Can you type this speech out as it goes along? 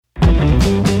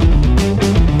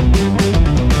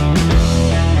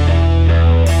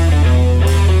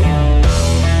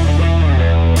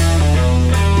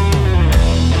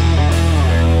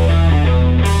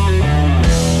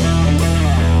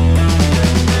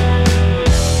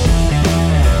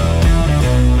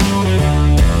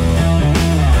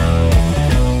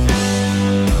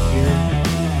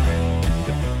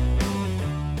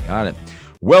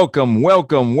Welcome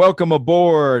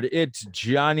aboard. It's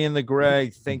Johnny and the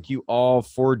Greg. Thank you all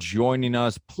for joining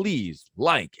us. Please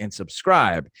like and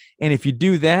subscribe. And if you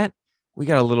do that, we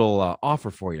got a little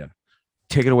offer for you.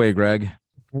 Take it away, Greg.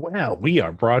 Well, we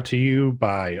are brought to you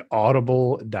by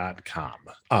audible.com.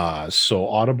 So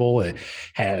Audible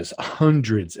has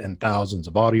hundreds and thousands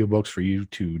of audiobooks for you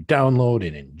to download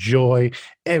and enjoy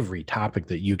every topic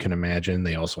that you can imagine.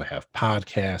 They also have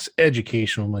podcasts,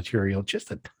 educational material,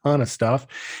 just a ton of stuff.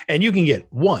 And you can get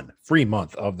one free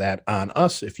month of that on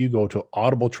us if you go to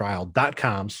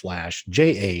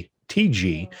audibletrial.com/JA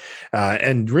TG,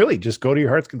 and really just go to your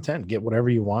heart's content. Get whatever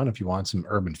you want. If you want some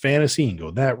urban fantasy, you can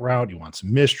go that route. You want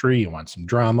some mystery, you want some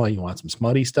drama, you want some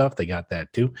smutty stuff, they got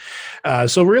that too.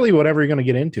 So really whatever you're going to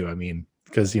get into, I mean,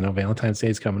 because Valentine's Day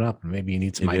is coming up and maybe you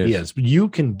need some ideas. You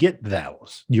can get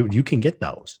those. You can get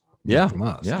those. Yeah. From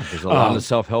us. Yeah. There's a lot of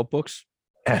self-help books.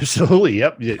 Absolutely.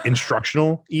 Yep.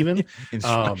 Instructional even.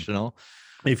 Instructional.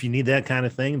 If you need that kind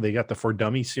of thing, they got the For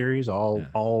Dummies series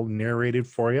all narrated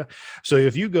for you. So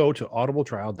if you go to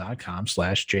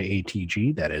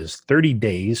audibletrial.com/JATG, that is 30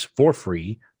 days for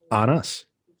free on us.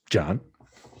 John.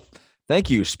 Thank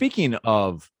you. Speaking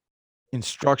of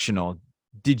instructional,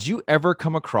 did you ever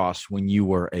come across when you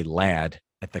were a lad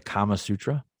at the Kama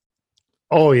Sutra?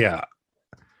 Oh, yeah.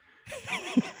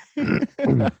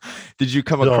 Did you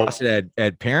come across it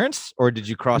at parents, or did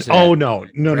you cross it? Oh, no.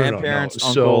 Grandparents,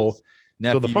 uncles,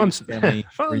 nephews, the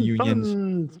fun reunions.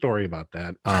 Fun story about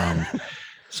that.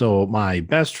 So my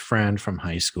best friend from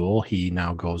high school, he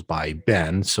now goes by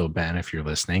Ben. So Ben, if you're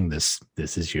listening, this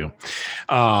is you.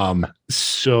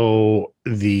 So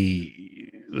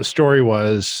the story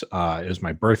was, it was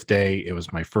my birthday. It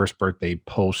was my first birthday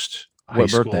post high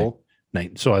school.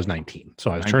 So I was 19.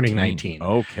 So I was turning 19.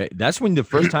 Okay. That's when the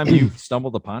first time you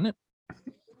stumbled upon it?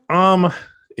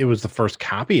 It was the first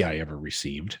copy I ever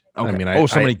received. Okay. I mean,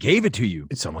 somebody gave it to you.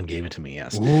 Someone gave it to me.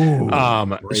 Yes. Ooh,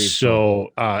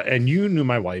 and you knew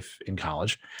my wife in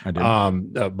college. I did.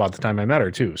 About the time I met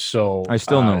her too. So I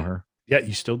still know her. Yeah,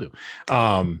 you still do.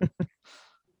 And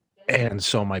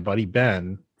so my buddy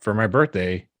Ben, for my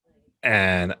birthday,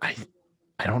 and I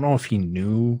don't know if he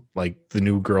knew like the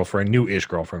new-ish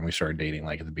girlfriend we started dating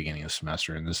like at the beginning of the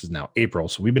semester, and this is now April.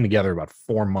 So we've been together about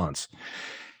 4 months.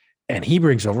 And he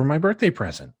brings over my birthday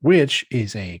present, which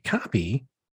is a copy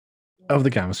of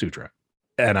the Kama Sutra.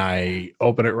 And I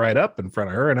open it right up in front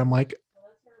of her and I'm like,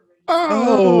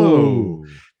 oh,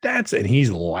 and he's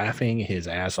laughing his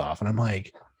ass off. And I'm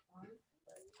like,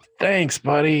 thanks,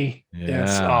 buddy. Yeah.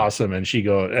 That's awesome. And she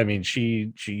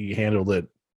she handled it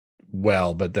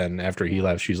well. But then after he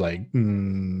left, she's like,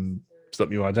 something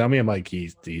you want to tell me? I'm like,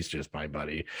 he's just my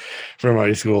buddy from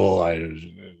high school.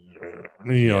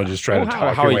 Just try to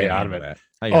talk your way out of it.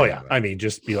 I mean,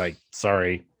 just be like,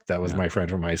 sorry, that was my friend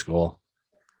from high school.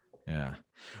 Yeah.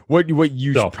 What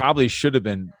you probably should have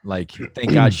been like,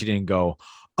 thank God she didn't go,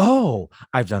 oh,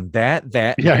 I've done that.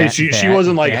 Yeah, she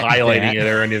wasn't like highlighting it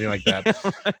or anything like that.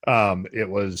 It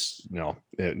was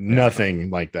nothing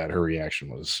like that. Her reaction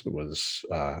was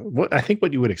what I think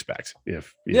what you would expect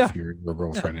if you're your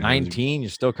girlfriend. 19, you're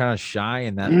still kind of shy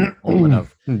in that moment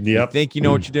of you think you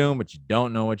know what you're doing, but you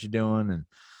don't know what you're doing, and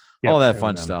all that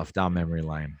fun stuff down memory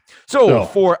lane. So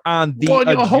hold on.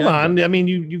 I mean,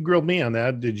 you grilled me on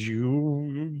that. Did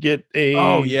you get a?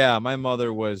 Oh yeah, my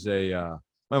mother was a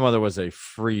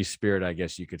free spirit, I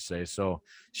guess you could say. So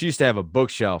she used to have a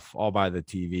bookshelf all by the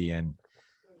TV, and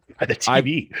by the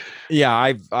TV.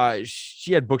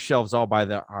 She had bookshelves all by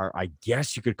I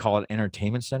guess you could call it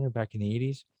entertainment center back in the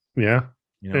 80s. Yeah.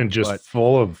 And just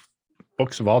full of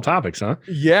books of all topics, huh?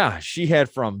 Yeah. She had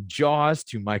from Jaws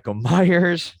to Michael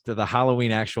Myers to the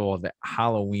Halloween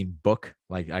book.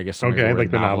 Like, I guess, like the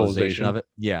novelization of it.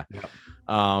 Yeah.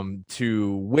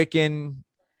 To Wiccan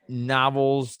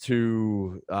novels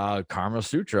to Kama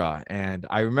Sutra. And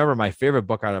I remember my favorite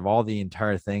book out of all the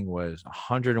entire thing was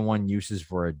 101 Uses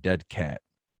for a Dead Cat.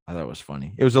 I thought it was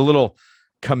funny. It was a little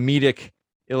comedic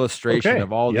illustration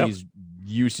of all these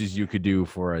uses you could do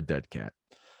for a dead cat.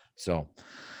 So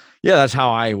yeah, that's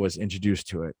how I was introduced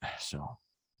to it. So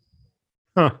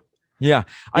yeah.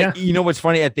 You know what's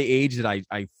funny, at the age that I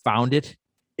found it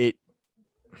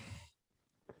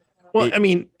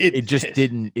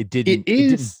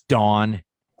didn't dawn.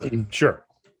 Sure.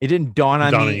 It didn't dawn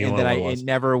on me, and then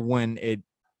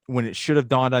when it should have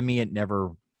dawned on me, it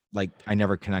never, like, I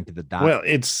never connected the dots. Well,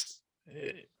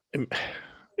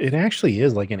 it actually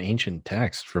is like an ancient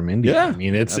text from India. Yeah, I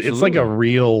mean, it's like a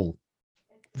real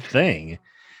thing.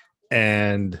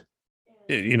 And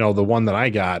the one that I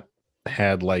got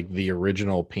had like the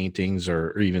original paintings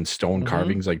or even stone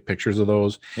carvings, like pictures of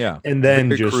those. Yeah. And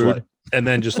then just and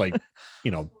then just like,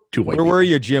 two white Where were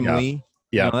people. you, Jim Yeah. Lee?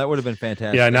 Yeah. That would have been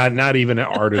fantastic. Yeah, not even an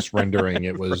artist rendering.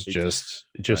 It was Right.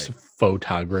 just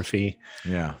photography.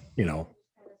 Yeah.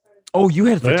 Oh, you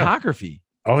had yeah. photography.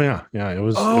 Oh yeah. It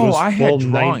was. I had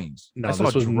drawings. No, I saw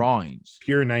this was drawings.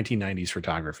 Pure 1990s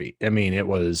photography. I mean, it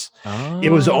was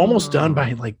almost done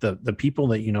by like the people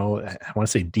that I want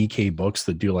to say DK Books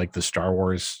that do like the Star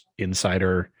Wars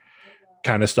Insider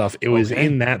kind of stuff. It was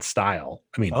in that style.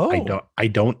 I mean, I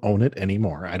don't own it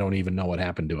anymore. I don't even know what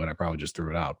happened to it. I probably just threw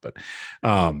it out. But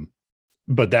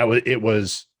it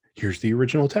was here's the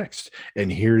original text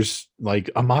and here's like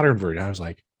a modern version. I was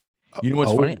like, you know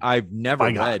what's funny? I've never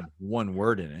read one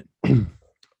word in it.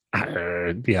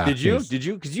 Yeah. Did you?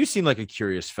 Because you seem like a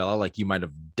curious fella. Like you might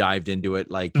have dived into it.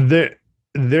 Like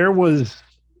there was.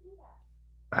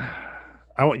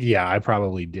 I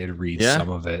probably did read some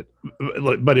of it,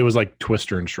 but it was like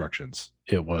Twister instructions.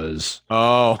 It was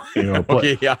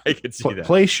okay, yeah, I can see that.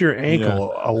 Place your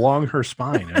ankle along her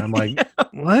spine, and I'm like,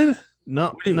 what?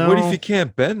 No, what if you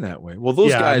can't bend that way? Well,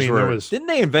 those guys didn't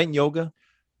they invent yoga?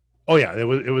 Oh yeah,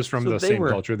 it was from the same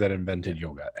culture that invented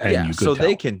yoga, and you could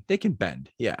they can bend.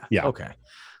 Yeah. Okay.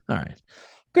 All right.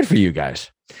 Good for you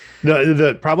guys.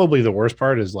 The probably the worst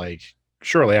part is like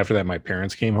shortly after that, my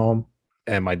parents came home.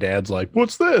 And my dad's like,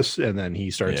 what's this? And then he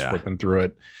starts flipping through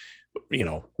it,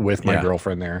 with my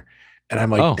girlfriend there. And I'm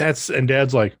like, and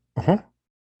dad's like,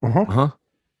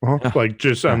 like,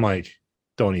 just, I'm like,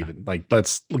 don't even like,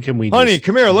 honey,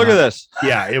 come here. Look at this.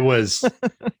 Yeah. It was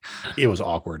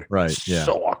awkward. Right. Yeah.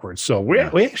 So awkward. So we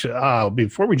actually,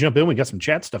 before we jump in, we got some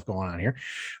chat stuff going on here.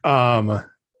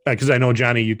 Because I know,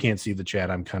 Johnny, you can't see the chat.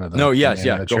 I'm kind of the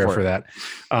chair for that.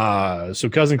 So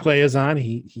Cousin Clay is on.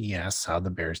 He asks how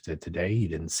the Bears did today. He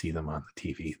didn't see them on the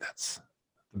TV.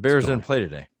 The Bears didn't play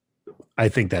today. I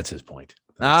think that's his point.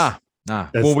 Well,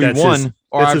 we won.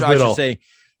 I should say,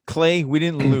 Clay, we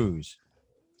didn't lose.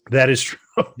 That is true.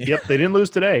 Yep, they didn't lose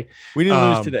today. We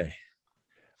didn't lose today.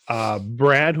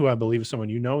 Brad, who I believe is someone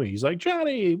he's like,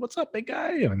 Johnny, what's up, big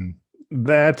guy? And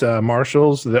that our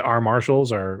marshals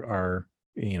are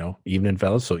evening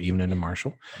fellas. So evening to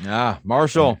Marshall.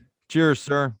 Marshall. Cheers,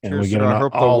 sir. Cheers, sir. I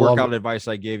hope the workout advice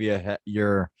I gave you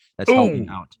that's helping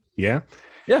out. Yeah.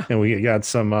 And we got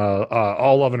some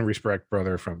all love and respect,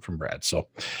 brother, from Brad. So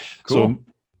cool.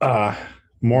 So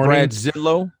morning. Brad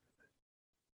Zidlow.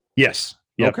 Yes.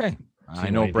 Yep. Okay. I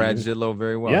know Brad Zidlow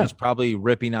very well. He's probably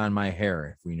ripping on my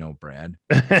hair if we know Brad.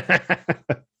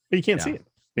 You can't see it.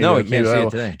 No, he can't see it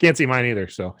today. Can't see mine either.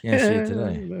 So can't see it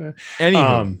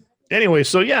today. Anyway,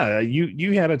 so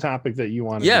you had a topic that you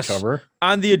wanted to cover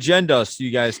on the agenda, so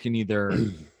you guys can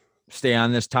either stay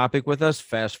on this topic with us,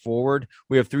 fast forward.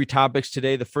 We have 3 topics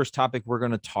today. The first topic we're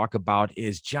going to talk about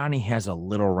is Johnny has a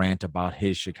little rant about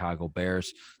his Chicago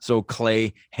Bears. So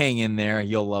Clay, hang in there.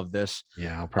 You'll love this.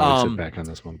 Yeah, I'll probably sit back on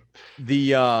this one.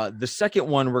 The second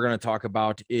one we're going to talk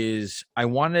about is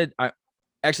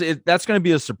actually, that's going to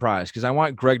be a surprise because I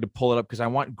want Greg to pull it up because I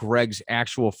want Greg's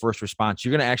actual first response.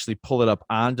 You're going to actually pull it up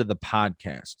onto the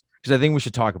podcast because I think we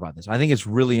should talk about this. I think it's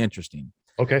really interesting.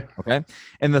 Okay.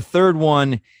 And the third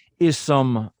one is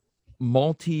some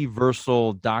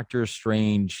multiversal Doctor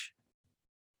Strange,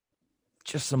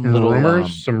 just some little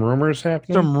rumors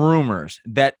happening. Some rumors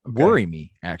that worry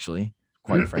me, actually,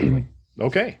 quite frankly.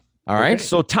 Okay. All right.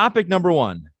 So topic number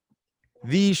 1.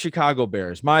 The Chicago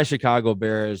Bears, my Chicago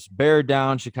Bears, bear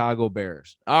down Chicago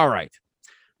Bears. All right.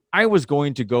 I was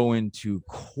going to go into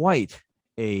quite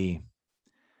a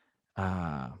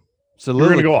We're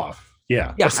going to go off.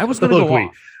 Yeah. I was going to go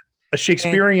off. A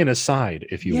Shakespearean aside,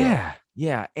 if you will.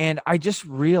 Yeah. And I just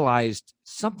realized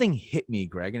something hit me,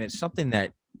 Greg, and it's something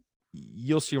that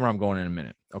you'll see where I'm going in a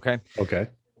minute. Okay.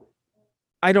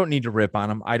 I don't need to rip on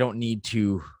them. I don't need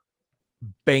to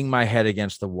bang my head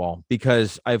against the wall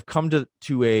because I've come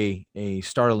to a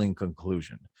startling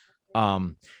conclusion.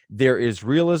 There is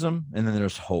realism and then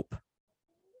there's hope.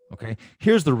 Okay.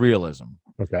 Here's the realism.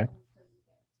 Okay.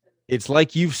 It's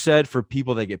like you've said for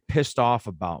people that get pissed off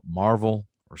about Marvel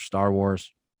or Star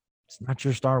Wars. It's not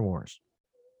your Star Wars.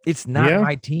 It's not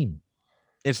my team.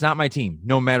 It's not my team.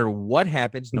 No matter what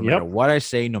happens, no matter what I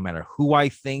say, no matter who I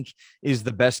think is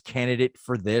the best candidate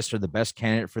for this or the best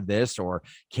candidate for this, or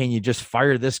can you just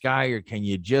fire this guy or can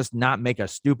you just not make a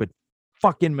stupid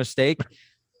fucking mistake?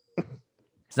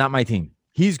 It's not my team.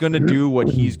 He's going to do what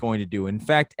he's going to do. In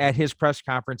fact, at his press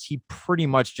conference, he pretty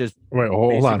much just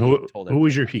hold on. Who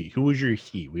was your he? Who was your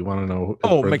he? We want to know.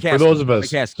 McCaskey. For those of us,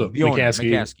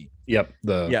 McCaskey. Yep.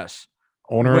 Yes.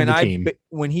 Owner of the team.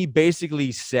 When he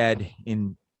basically said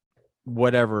in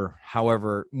whatever,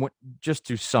 however, just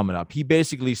to sum it up, he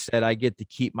basically said, I get to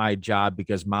keep my job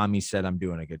because mommy said I'm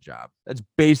doing a good job. That's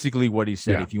basically what he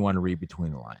said. Yeah. If you want to read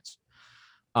between the lines.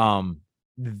 So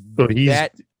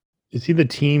is he the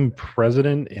team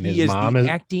president and his mom is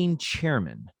acting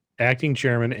chairman, and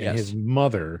yes. His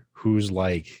mother, who's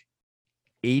like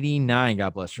 89,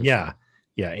 God bless her. Yeah.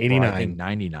 Yeah. 89. I think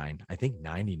 99. I think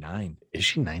 99. Is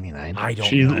she 99? I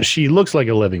don't know. She looks like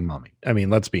a living mummy. I mean,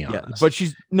 let's be honest. But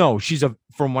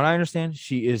from what I understand,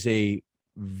 she's a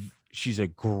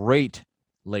great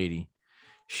lady.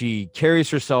 She carries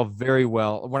herself very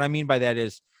well. What I mean by that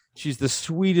is she's the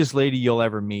sweetest lady you'll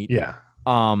ever meet. Yeah.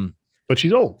 But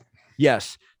she's old.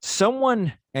 Yes.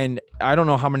 Someone, and I don't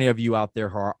know how many of you out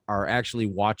there are actually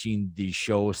watching the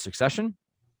show Succession.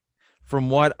 From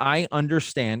what I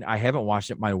understand, I haven't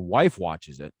watched it. My wife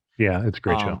watches it. Yeah, it's a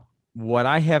great show.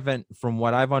 From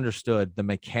what I've understood, the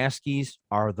McCaskies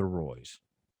are the Roys.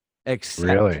 Except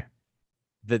really?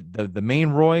 The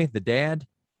main Roy, the dad,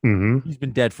 he's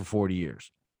been dead for 40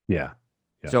 years. Yeah.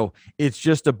 So it's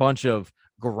just a bunch of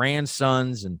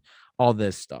grandsons and all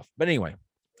this stuff. But anyway,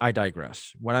 I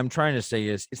digress. What I'm trying to say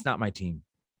is it's not my team.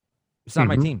 It's not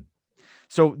my team.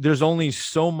 So there's only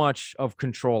so much of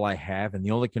control I have. And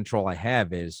the only control I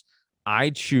have is I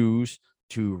choose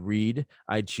to read.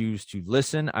 I choose to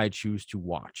listen. I choose to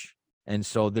watch. And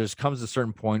so comes a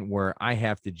certain point where I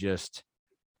have to just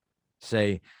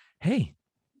say, hey,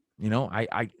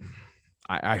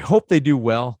 I hope they do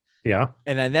well. Yeah.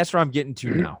 And then that's where I'm getting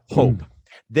to now. Hope.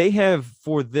 They have,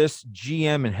 for this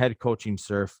GM and head coaching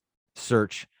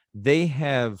search, they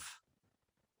have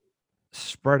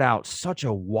spread out such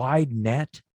a wide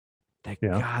net that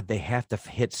God, they have to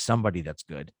hit somebody that's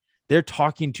good. They're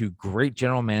talking to great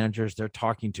general managers. They're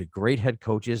talking to great head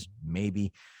coaches.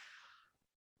 Maybe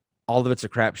all of it's a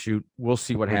crapshoot. We'll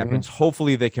see what happens.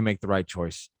 Hopefully they can make the right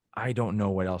choice. I don't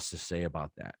know what else to say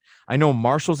about that. I know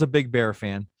Marshall's a big Bear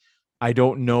fan. I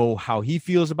don't know how he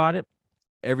feels about it.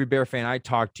 Every Bear fan I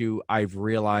talk to, I've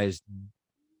realized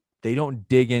they don't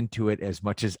dig into it as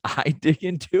much as I dig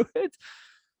into it.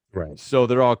 Right. So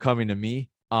they're all coming to me.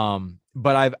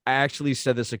 But I've actually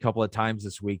said this a couple of times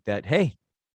this week that, hey,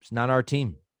 it's not our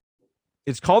team.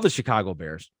 It's called the Chicago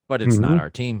Bears, but it's not our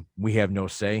team. We have no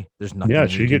say. There's nothing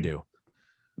we can do.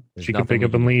 She can pick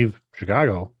up and leave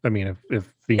Chicago. I mean,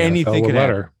 if the anything NFL could let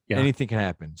happen. her, Anything can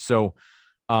happen. So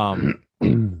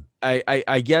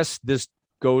I guess this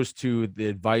goes to the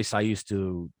advice I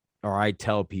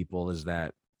tell people is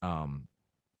that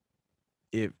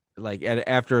if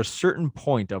after a certain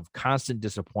point of constant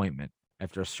disappointment,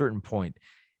 after a certain point,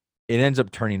 it ends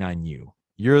up turning on you.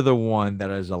 You're the one that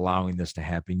is allowing this to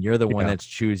happen. You're the one that's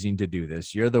choosing to do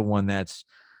this. You're the one that's,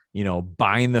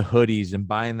 buying the hoodies and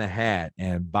buying the hat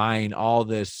and buying all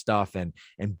this stuff and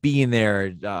being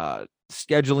there,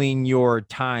 scheduling your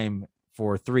time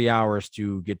for 3 hours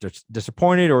to get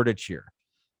disappointed or to cheer.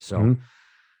 So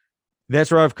that's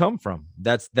where I've come from.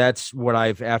 That's what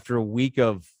after a week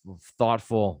of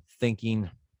thoughtful thinking,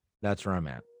 that's where I'm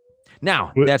at.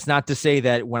 Now, that's not to say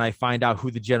that when I find out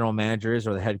who the general manager is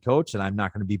or the head coach, and I'm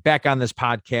not going to be back on this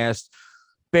podcast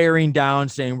bearing down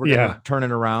saying we're going to turn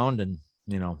it around and,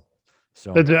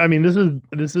 so. I mean, this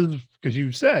is because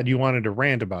you said you wanted to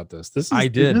rant about this. I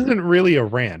did. This isn't really a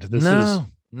rant.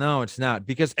 No, it's not,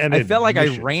 because I felt like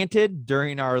I ranted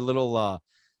during our little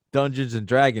Dungeons and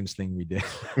Dragons thing we did.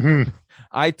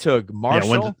 I took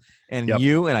Marshall and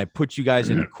you, and I put you guys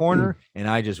in a corner, and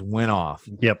I just went off.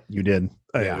 Yep, you did.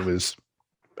 I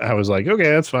was like,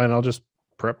 okay, that's fine. I'll just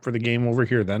prep for the game over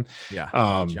here then.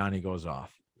 Yeah. Johnny goes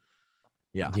off.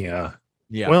 Yeah.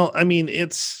 Well, I mean,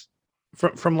 it's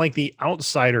from like the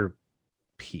outsider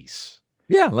piece.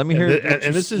 Yeah. Let me hear it.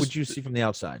 And this is what you see from the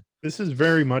outside. This is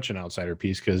very much an outsider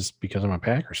piece because I'm a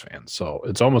Packers fan. So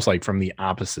it's almost like from the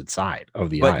opposite side of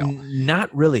the aisle.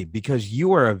 Not really, because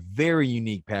you are a very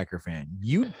unique Packer fan.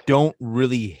 You don't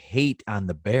really hate on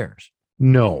the Bears.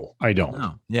 No, I don't.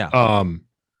 No. Yeah.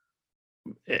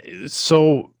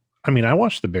 So, I mean, I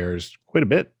watched the Bears quite a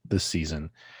bit this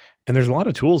season, and there's a lot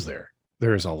of tools there.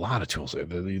 There's a lot of tools there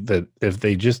that if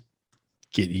they just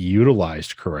get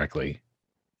utilized correctly,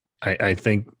 I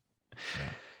think. Yeah.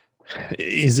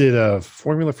 Is it a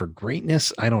formula for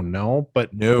greatness? I don't know,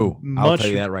 but no, I'll tell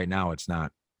you that right now, it's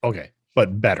not. Okay,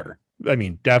 but better. I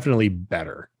mean, definitely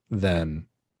better than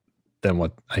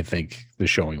what I think the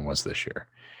showing was this year.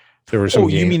 There were some.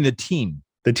 You mean the team?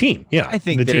 The team, yeah. I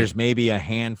think there's maybe a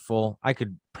handful. I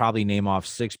could probably name off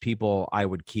 6 people I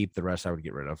would keep. The rest I would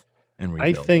get rid of and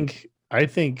rebuild. I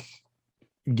think,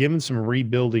 given some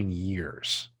rebuilding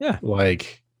years,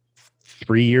 like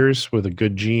 3 years with a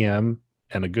good GM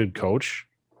and a good coach,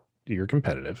 you're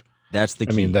competitive. That's the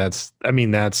key. I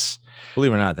mean that's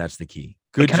believe it or not, that's the key.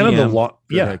 Good kind GM, of the law.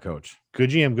 good Yeah, head coach. good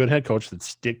GM, good head coach that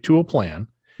stick to a plan.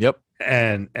 Yep.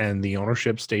 And the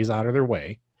ownership stays out of their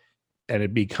way, and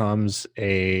it becomes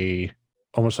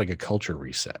almost like a culture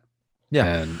reset.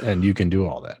 Yeah. And you can do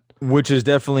all that. Which is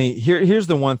definitely here's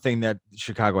the one thing that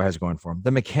Chicago has going for them.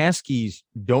 The McCaskies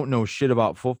don't know shit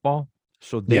about football,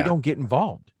 so they don't get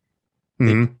involved.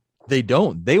 Mm-hmm. They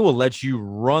don't. They will let you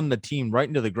run the team right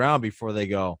into the ground before they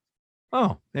go,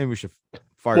 oh, maybe we should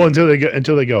fire. Well,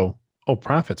 until they go, oh,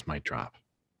 profits might drop.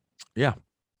 Yeah.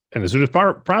 And as soon as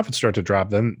profits start to drop,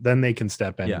 then they can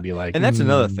step in and be like, and that's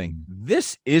another thing.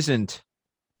 This isn't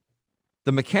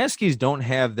the McCaskies don't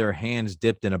have their hands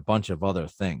dipped in a bunch of other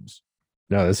things.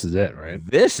 No, this is it, right?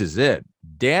 This is it.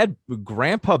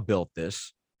 Grandpa built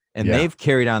this, and they've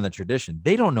carried on the tradition.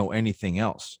 They don't know anything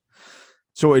else.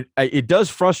 So it does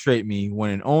frustrate me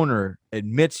when an owner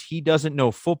admits he doesn't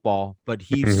know football, but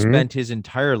he's spent his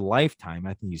entire lifetime.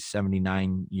 I think he's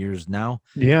 79 years now.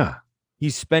 Yeah.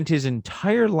 He's spent his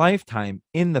entire lifetime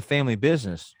in the family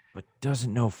business, but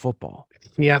doesn't know football.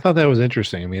 Yeah, I thought that was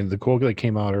interesting. I mean, the quote that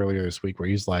came out earlier this week where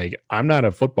he's like, I'm not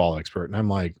a football expert. And I'm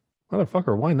like,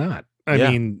 motherfucker, why not? I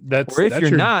mean, that's or if that's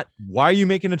you're not, why are you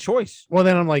making a choice? Well,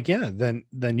 then I'm like, yeah, then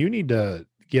you need to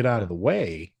get out of the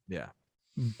way. Yeah.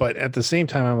 But at the same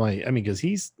time, I'm like, I mean, because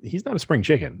he's not a spring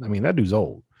chicken. I mean, that dude's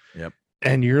old. Yep.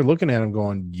 And you're looking at him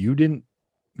going, you didn't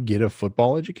get a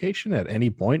football education at any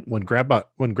point when Grandpa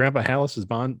Hallis is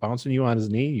bouncing you on his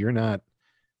knee. You're not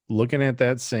looking at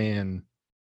that saying,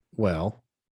 well,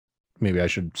 maybe I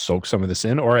should soak some of this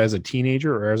in, or as a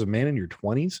teenager or as a man in your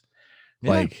 20s,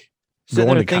 like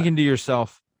thinking to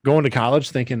yourself, going to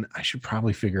college thinking I should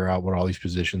probably figure out what all these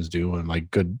positions do and like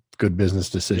good business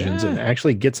decisions and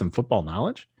actually get some football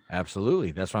knowledge.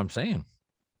 Absolutely. That's what I'm saying.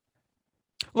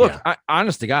 Look,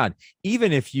 honest to God,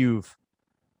 even if you've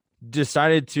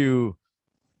decided to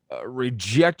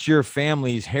reject your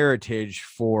family's heritage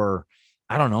for,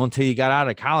 I don't know, until you got out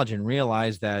of college and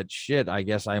realized that shit, I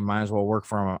guess I might as well work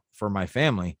for my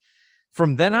family.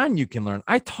 From then on, you can learn.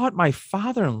 I taught my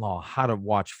father-in-law how to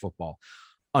watch football.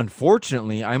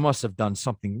 Unfortunately, I must have done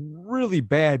something really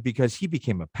bad because he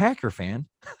became a Packer fan.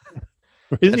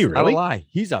 Is he really? Not a lie.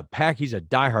 He's a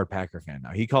diehard Packer fan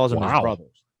now. He calls them his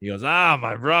brothers. He goes,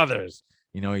 my brothers.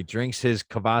 You know, he drinks his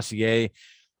Cavassier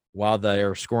while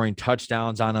they're scoring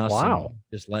touchdowns on us. Wow.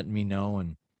 Just letting me know.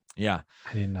 And yeah.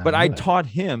 I did not but know I that. taught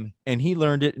him and he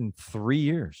learned it in 3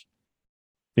 years.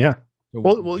 Yeah. So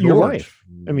well, your wife.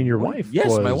 I mean, your wife.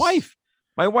 Yes, my wife.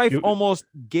 My wife almost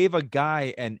gave a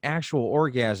guy an actual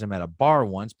orgasm at a bar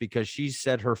once because she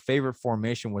said her favorite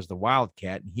formation was the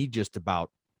Wildcat. And he just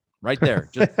about right there.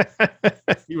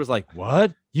 He was like,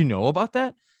 what? You know about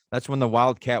that? That's when the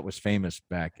Wildcat was famous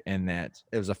back, and that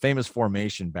it was a famous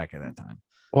formation back at that time.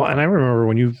 Well, and I remember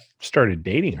when you started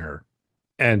dating her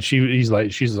and she's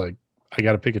like, I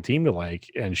got to pick a team to like,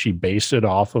 and she based it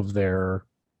off of their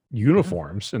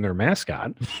uniforms and their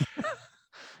mascot.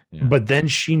 But then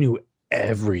she knew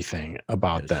everything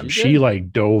about them. She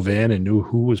like dove in and knew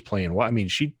who was playing what. I mean,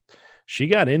 she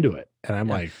got into it, and I'm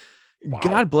like, wow.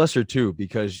 God bless her too,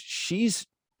 because she's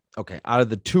okay. Out of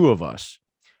the two of us,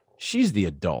 she's the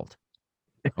adult.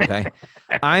 Okay.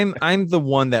 I'm the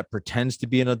one that pretends to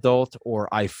be an adult, or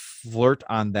I flirt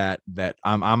on that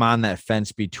I'm on that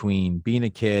fence between being a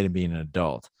kid and being an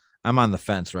adult. I'm on the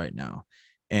fence right now.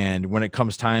 And when it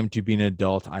comes time to being an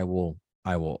adult, I will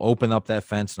open up that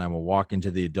fence and I will walk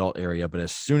into the adult area. But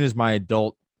as soon as my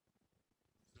adulting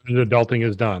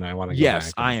is done, I want to go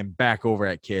back. I am back over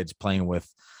at kids playing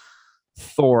with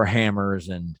Thor hammers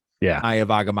and Eye of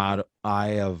Agamotto.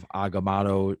 Oh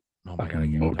my God.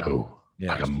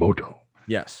 Agamotto.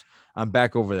 Yes. I'm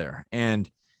back over there. And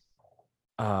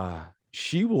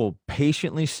she will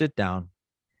patiently sit down,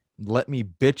 let me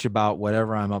bitch about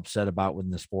whatever I'm upset about in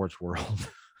the sports world.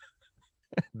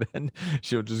 Then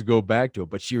she'll just go back to it.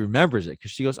 But she remembers it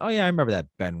because she goes, oh, yeah, I remember that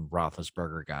Ben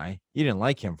Roethlisberger guy. You didn't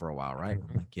like him for a while, right?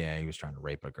 I'm like, yeah, he was trying to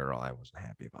rape a girl. I wasn't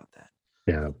happy about that.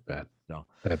 Yeah, bad. No.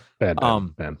 Bad.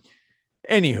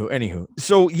 Anywho.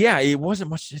 So yeah, it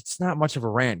wasn't much. It's not much of a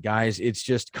rant, guys. It's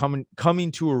just coming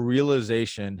to a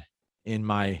realization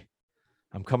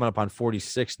I'm coming up on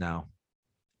 46 now,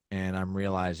 and I'm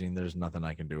realizing there's nothing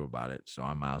I can do about it. So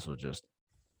I might as well just.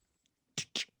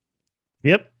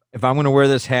 Yep. If I'm going to wear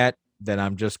this hat, then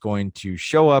I'm just going to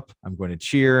show up. I'm going to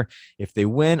cheer. If they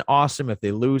win, awesome. If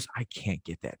they lose, I can't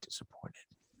get that disappointed.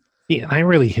 Yeah, and I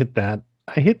really hit that.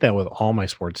 I hit that with all my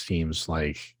sports teams.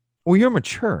 Like, well, you're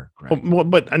mature, Greg. Well,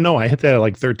 but no, I hit that at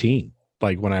like 13.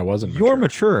 Like when I wasn't. You're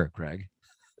mature, Greg.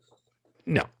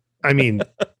 No, I mean,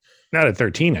 not at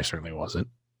 13. I certainly wasn't.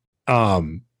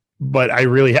 but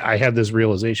I had this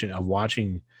realization of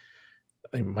watching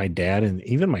my dad and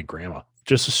even my grandma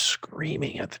just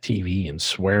screaming at the TV and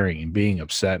swearing and being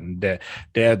upset, and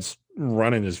dad's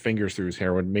running his fingers through his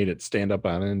hair, what made it stand up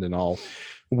on end and all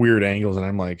weird angles. And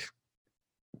I'm like,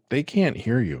 they can't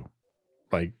hear you.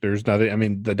 Like, there's nothing. I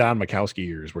mean, the Don Mikowski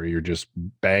years where you're just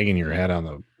banging your head on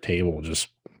the table. Just,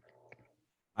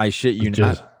 I shit you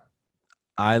not.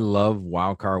 I love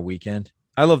Wild Card Weekend.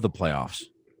 I love the playoffs.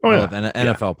 I love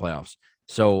NFL playoffs.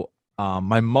 So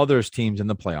my mother's team's in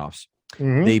the playoffs.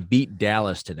 Mm-hmm. They beat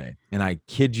Dallas today. And I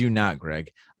kid you not,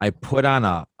 Greg, I put on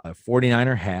a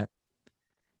 49er hat,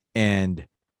 and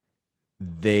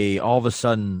they all of a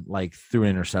sudden like threw an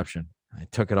interception. I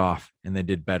took it off and they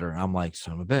did better. I'm like,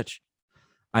 son of a bitch.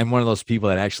 I'm one of those people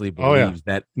that actually believes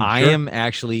that I am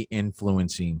actually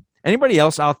influencing anybody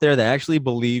else out there that actually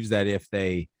believes that if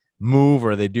they move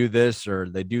or they do this or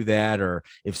they do that, or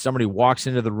if somebody walks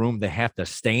into the room, they have to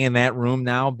stay in that room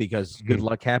now because good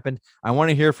luck happened. I want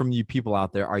to hear from you people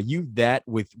out there. Are you that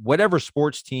with whatever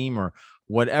sports team or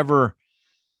whatever?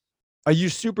 Are you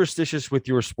superstitious with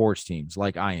your sports teams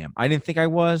like I am? I didn't think I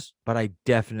was, but I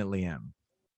definitely am.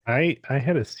 I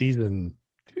had a season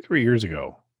 2-3 years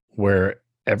ago where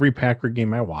every Packer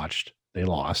game I watched, they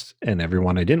lost, and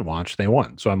everyone I didn't watch, they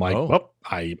won. So I'm like, well,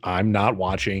 I'm not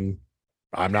watching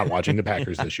the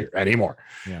Packers this year anymore.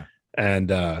 Yeah. And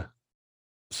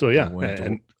so yeah.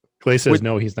 And Clay says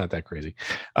no, he's not that crazy.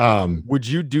 Would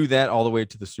you do that all the way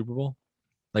to the Super Bowl?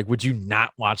 Like, would you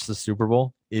not watch the Super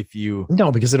Bowl if you?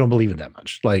 No, because I don't believe it that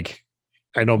much. Like,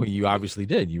 I know you obviously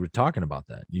did. You were talking about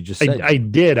that. You just said I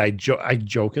did. I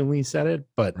jokingly said it,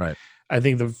 but right. I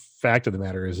think the fact of the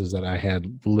matter is that I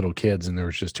had little kids and there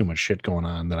was just too much shit going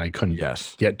on that I couldn't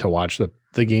get to watch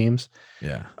the games.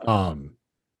 Yeah.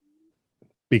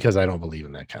 Because I don't believe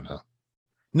in that kind of.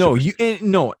 No, but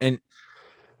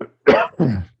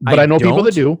I know people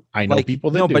that do. I know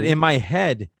people that do. But in my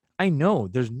head, I know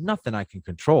there's nothing I can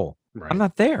control. Right. I'm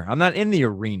not there. I'm not in the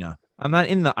arena. I'm not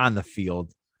on the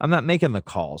field. I'm not making the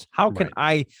calls. How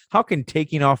can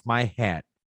taking off my hat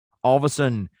all of a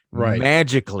sudden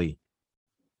magically?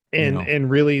 And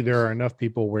really, there are enough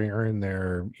people wearing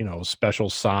their, special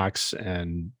socks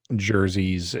and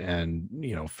jerseys and,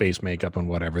 face makeup and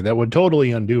whatever that would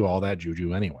totally undo all that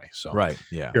juju anyway. So right.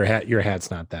 Yeah. Your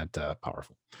hat's not that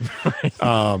powerful.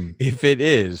 If it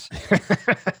is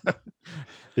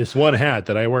this one hat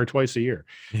that I wear twice a year.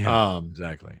 Yeah,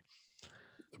 exactly.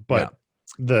 But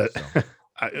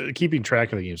keeping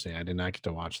track of the games, I did not get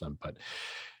to watch them, but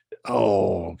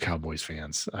Cowboys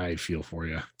fans, I feel for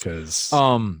you because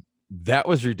that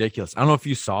was ridiculous. I don't know if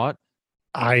you saw it.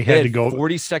 I had to go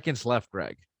 40 seconds left,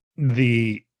 Greg.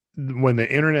 When the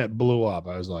internet blew up,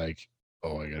 I was like, I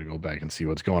got to go back and see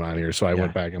what's going on here. So I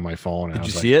went back on my phone. And did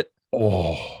you see it?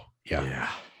 Oh, yeah.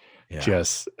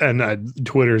 And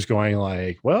Twitter's going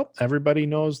like, well, everybody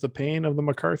knows the pain of the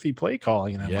McCarthy play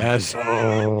calling. And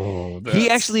I'm like, he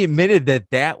actually admitted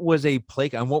that was a play.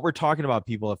 And what we're talking about,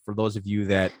 people, for those of you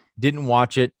that didn't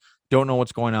watch it, don't know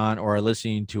what's going on, or are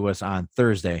listening to us on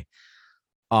Thursday.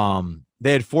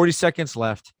 They had 40 seconds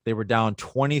left. They were down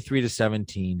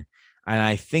 23-17. And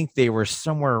I think they were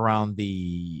somewhere around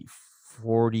the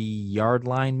 40-yard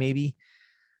line, maybe.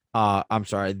 I'm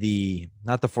sorry,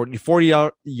 not the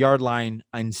 40-yard line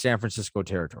in San Francisco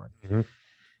territory. Mm-hmm.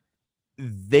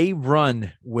 They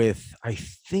run with, I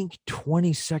think,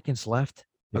 20 seconds left,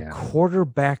 a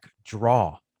quarterback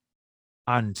draw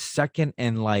on second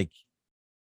and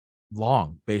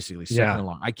long, basically second and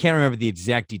long. I can't remember the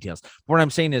exact details. But what I'm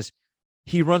saying is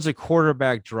he runs a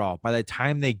quarterback draw. By the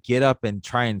time they get up and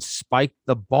try and spike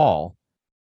the ball,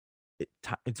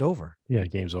 it's over. Yeah,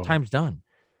 game's over. Time's done.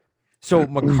 So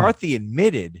McCarthy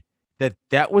admitted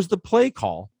that was the play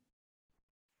call.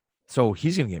 So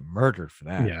he's going to get murdered for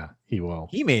that. Yeah, he will.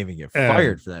 He may even get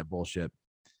fired for that bullshit.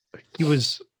 He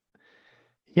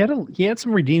had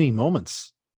some redeeming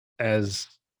moments as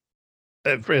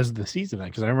the season,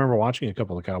 because I remember watching a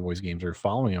couple of Cowboys games or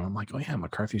following him. I'm like, oh yeah,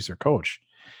 McCarthy's their coach.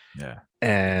 Yeah.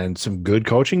 And some good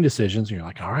coaching decisions. And you're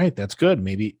like, all right, that's good.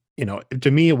 Maybe,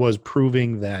 to me, it was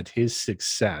proving that his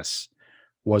success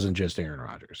wasn't just Aaron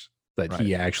Rodgers, that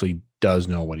he actually does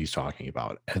know what he's talking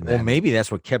about. And then, maybe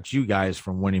that's what kept you guys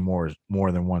from winning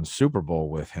more than one Super Bowl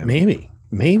with him. Maybe.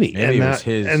 It was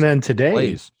his. And then today,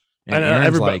 plays. And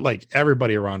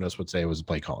everybody around us would say it was a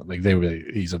play calling. Like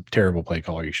he's a terrible play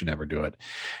caller. You should never do it.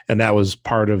 And that was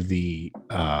part of the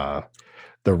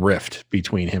rift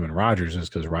between him and Rodgers, is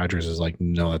because Rodgers is like,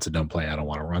 no, that's a dumb play. I don't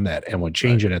want to run that, and would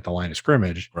change it at the line of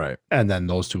scrimmage. Right. And then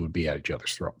those two would be at each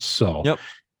other's throats. So,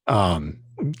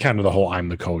 kind of the whole "I'm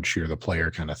the coach, you're the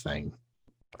player" kind of thing.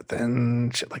 But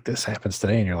then shit like this happens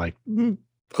today, and you're like,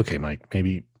 okay, Mike,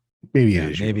 maybe it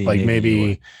is you.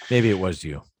 Maybe it was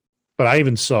you. But I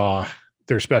even saw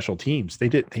their special teams. They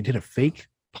did a fake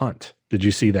punt. Did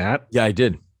you see that? Yeah, I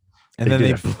did. And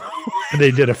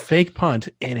they did a fake punt,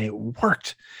 and it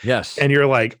worked. Yes. And you're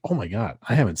like, oh my god,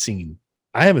 I haven't seen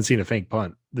a fake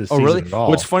punt this season really? at all.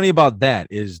 What's funny about that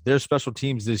is their special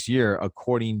teams this year,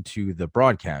 according to the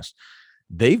broadcast,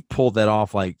 they've pulled that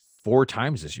off like 4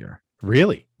 times this year.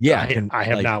 Really? Yeah, I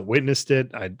have not witnessed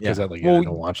it. I don't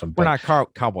watch them. We're not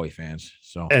Cowboy fans,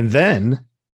 so. And then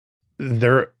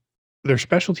their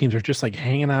special teams are just like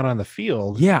hanging out on the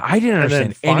field. Yeah, I didn't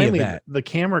understand any of that. The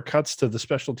camera cuts to the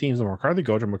special teams, the McCarthy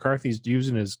coach, and McCarthy's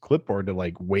using his clipboard to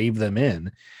like wave them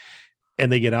in,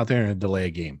 and they get out there and delay a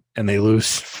game, and they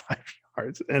lose 5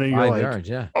 yards. And you're 5 like, yards,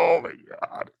 yeah. Oh my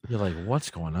god! You're like,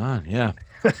 what's going on? Yeah,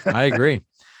 I agree.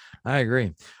 I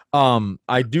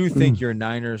do think your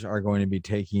Niners are going to be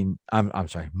taking. I'm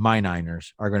sorry, my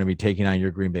Niners are going to be taking on your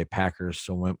Green Bay Packers.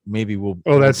 So maybe we'll.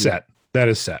 Oh, that's set. That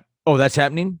is set. Oh, that's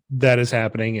happening. That is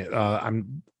happening.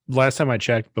 Last time I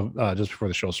checked, just before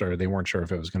the show started, they weren't sure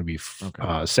if it was going to be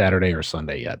Saturday or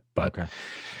Sunday yet. But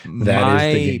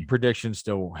my prediction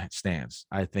still stands.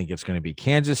 I think it's going to be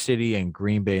Kansas City and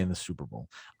Green Bay in the Super Bowl.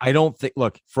 I don't think.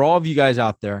 Look, for all of you guys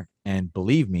out there, and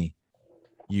believe me,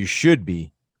 you should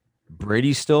be.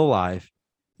 Brady's still alive.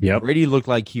 Yep. Brady looked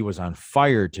like he was on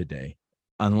fire today,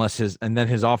 unless his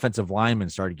offensive lineman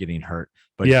started getting hurt.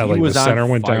 But yeah, like the center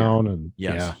went down, and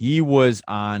yes, he was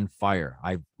on fire.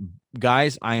 I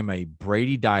am a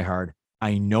Brady diehard.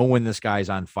 I know when this guy's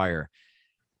on fire.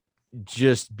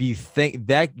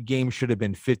 That game should have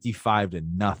been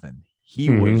 55-0.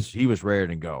 He was ready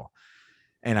to go.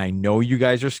 And I know you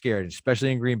guys are scared,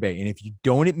 especially in Green Bay. And if you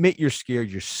don't admit you're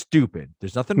scared, you're stupid.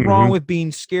 There's nothing wrong with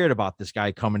being scared about this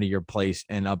guy coming to your place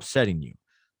and upsetting you.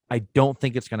 I don't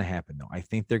think it's going to happen, though. I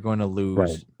think they're going to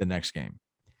lose the next game.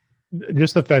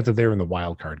 Just the fact that they're in the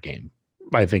wild card game,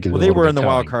 I think. They were in the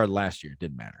wild card last year. It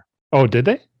didn't matter. Oh, did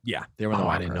they? Yeah, they were in the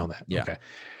wild card. I didn't know that. Yeah. Okay.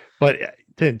 But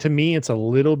to me, it's a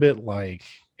little bit like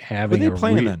having. Are they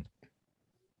playing then?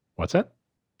 What's that?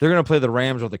 They're going to play the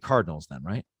Rams or the Cardinals then,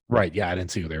 right? Right. Yeah, I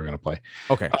didn't see who they were going to play.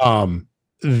 Okay. What I'm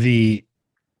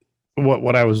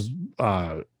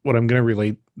going to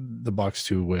relate the Bucs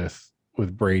to with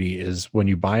Brady is when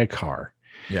you buy a car.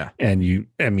 Yeah. And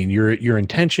your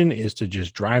intention is to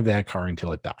just drive that car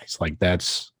until it dies. Like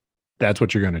that's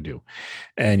what you're going to do.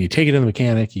 And you take it to the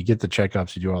mechanic, you get the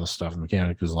checkups, you do all the stuff. The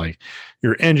mechanic is like,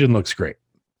 your engine looks great.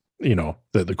 You know,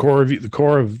 the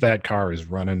core of that car is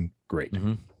running great.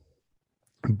 Mm-hmm.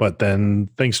 But then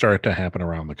things start to happen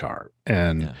around the car,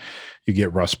 and you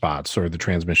get rust spots or the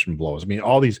transmission blows. I mean,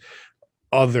 all these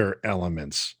other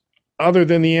elements other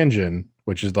than the engine,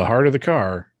 which is the heart of the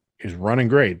car, is running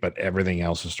great, but everything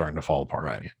else is starting to fall apart.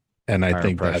 Right. And I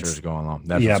think that's going on.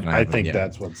 That's what's happening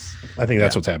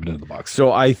to the Bucs.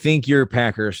 So I think your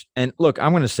Packers, and look,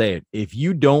 I'm going to say it. If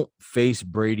you don't face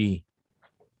Brady,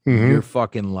 you're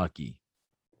fucking lucky.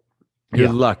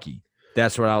 You're lucky.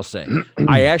 That's what I'll say.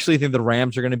 I actually think the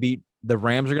Rams are going to beat the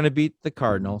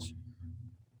Cardinals,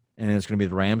 and it's going to be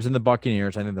the Rams and the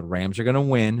Buccaneers. I think the Rams are going to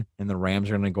win, and the Rams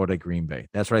are going to go to Green Bay.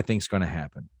 That's what I think is going to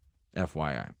happen.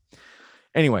 FYI.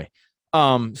 Anyway,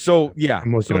 so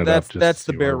that's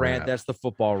the Bear rant. That's the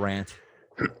football rant.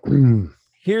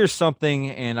 Here's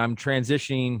something, and I'm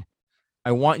transitioning.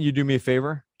 I want you to do me a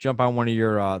favor. Jump on one of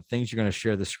your things. You're going to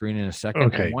share the screen in a second.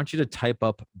 Okay. I want you to type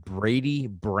up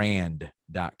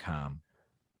bradybrand.com.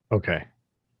 Okay.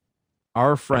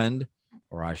 Our friend,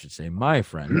 or I should say my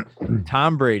friend,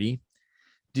 Tom Brady,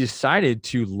 decided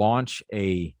to launch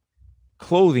a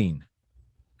clothing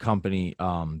company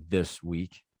this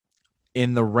week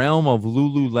in the realm of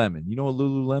Lululemon. You know what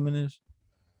Lululemon is?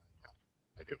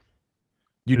 I do.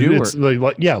 You do? It's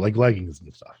like leggings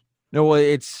and stuff. No,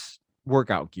 it's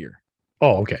workout gear.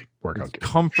 Oh, okay. Workout gear.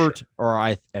 Comfort,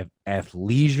 or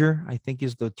athleisure, I think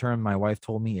is the term my wife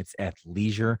told me. It's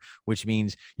athleisure, which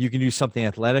means you can do something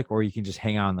athletic or you can just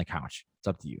hang out on the couch. It's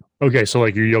up to you. Okay, so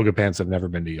like your yoga pants have never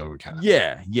been to yoga camp.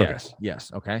 Yeah, yes,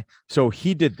 yes. Okay. So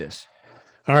he did this.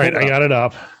 All right, I got it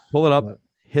up. Pull it up.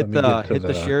 Hit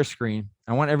the share screen.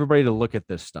 I want everybody to look at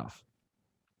this stuff.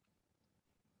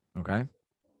 Okay.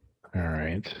 All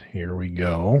right, here we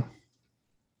go.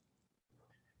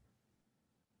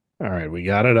 All right, we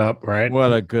got it up, right?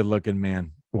 What a good looking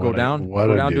man. Go down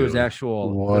to his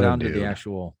actual. Go down to the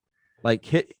actual. Like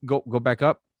go back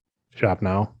up. Shop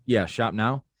now. Yeah, shop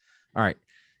now. All right.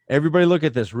 Everybody look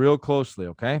at this real closely,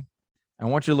 okay? I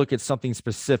want you to look at something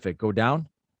specific. Go down.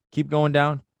 Keep going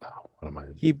down. What am I?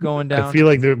 Keep going down. I feel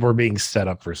like we're being set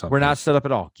up for something. We're not set up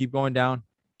at all. Keep going down.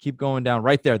 Keep going down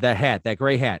right there. That hat, that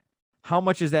gray hat. How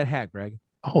much is that hat, Greg?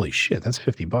 Holy shit, that's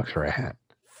 $50 for a hat.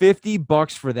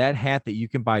 $50 for that hat that you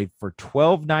can buy for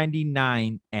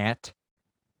 $12.99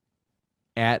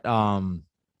 at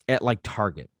like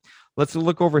Target. Let's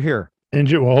look over here.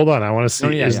 And well, hold on. I want to see. Oh,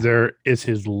 yeah, Is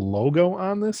his logo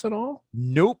on this at all?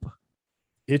 Nope.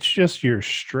 It's just your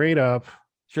straight up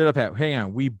hat. Hang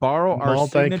on. We borrow our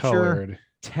signature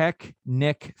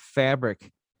Technic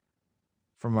fabric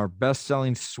from our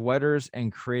best-selling sweaters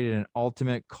and created an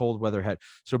ultimate cold weather hat.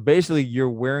 So basically, you're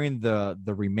wearing the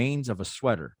remains of a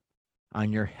sweater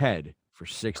on your head for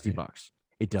 $60.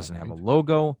 It doesn't have a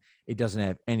logo. It doesn't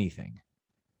have anything.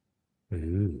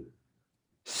 Ooh.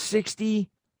 $60.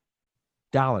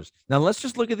 Now let's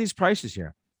just look at these prices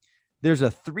here. There's a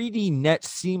 3D net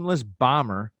seamless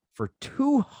bomber for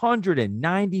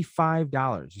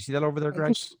 $295. You see that over there,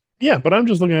 Greg? Yeah, but I'm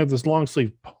just looking at this long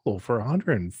sleeve polo for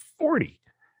 $140.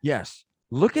 Yes.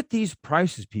 Look at these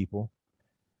prices, people.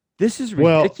 This is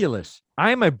ridiculous.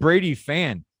 I'm a Brady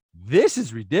fan. This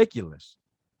is ridiculous.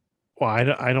 Well,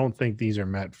 I don't think these are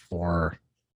meant for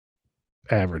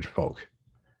average folk.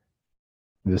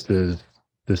 This is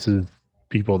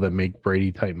people that make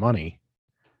Brady type money,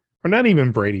 or not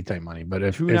even Brady type money. But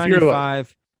if you're like,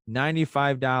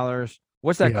 $95,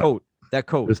 what's that coat? That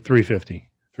coat is $350.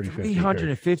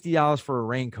 $350 for a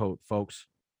raincoat, folks.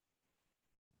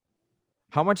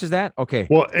 How much is that? Okay.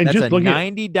 Well, and that's just a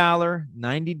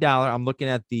 $90. I'm looking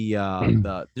at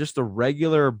the just the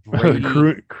regular Brady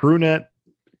crew net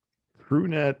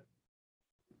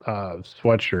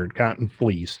sweatshirt, cotton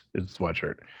fleece is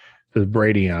sweatshirt. There's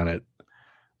Brady on it,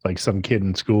 like some kid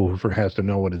in school who has to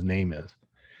know what his name is.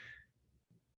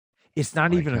 It's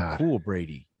not even a cool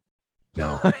Brady.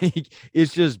 No,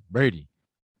 it's just Brady.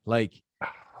 Like,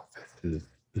 this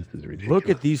is ridiculous. Look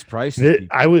at these prices.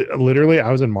 I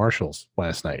was in Marshalls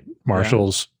last night.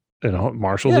 Marshalls and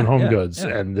Home Goods,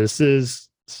 and this is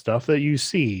stuff that you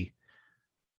see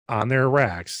on their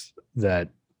racks that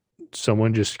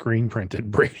someone just screen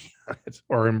printed Brady on it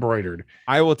or embroidered.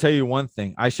 I will tell you one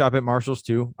thing. I shop at Marshalls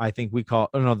too. I think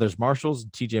there's Marshalls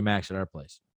and TJ Maxx at our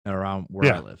place around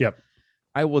where I live. Yep.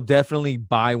 I will definitely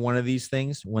buy one of these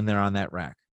things when they're on that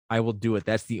rack. I will do it.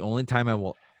 That's the only time I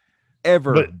will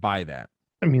ever buy that.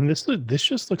 I mean, this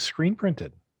just looks screen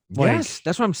printed. Yes,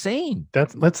 that's what I'm saying.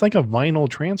 That's like a vinyl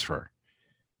transfer,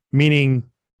 meaning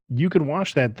you could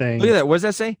wash that thing. Look at that. What does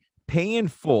that say? Pay in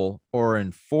full or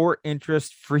in 4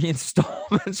 interest-free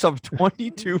installments of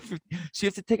 $22.50. So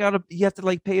you have to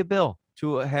like pay a bill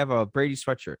to have a Brady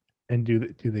sweatshirt. And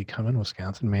do they come in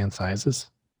Wisconsin man sizes?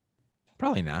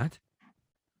 Probably not.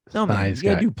 No, man. You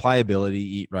gotta do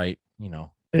pliability, eat right.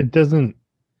 It doesn't.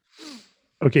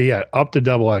 Okay, yeah, up to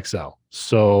double XL.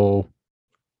 So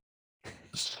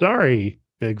sorry,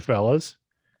 big fellas,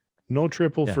 no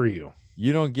triple for you.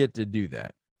 You don't get to do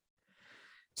that.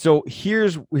 So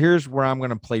here's where I'm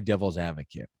going to play devil's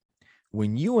advocate.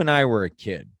 When you and I were a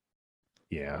kid,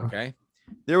 okay,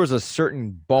 there was a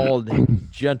certain bald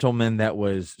gentleman that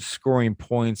was scoring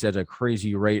points at a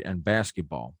crazy rate in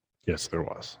basketball. Yes, there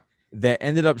was. That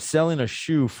ended up selling a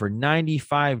shoe for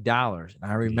 $95. And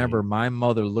I remember my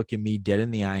mother looking me dead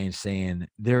in the eye and saying,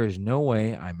 there is no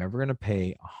way I'm ever going to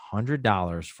pay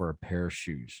 $100 for a pair of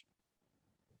shoes.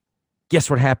 Guess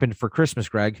what happened for Christmas,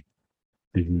 Greg?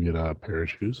 Did you get a pair of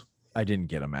shoes? I didn't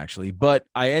get them, actually, but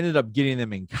I ended up getting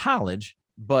them in college.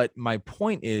 But my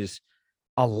point is,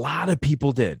 a lot of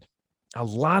people did. A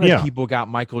lot of people got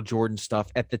Michael Jordan stuff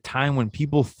at the time when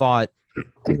people thought,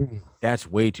 that's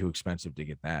way too expensive to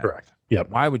get that. Correct. Yep.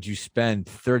 Why would you spend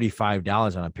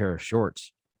 $35 on a pair of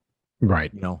shorts?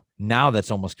 Right. Now that's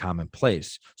almost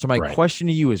commonplace. So my question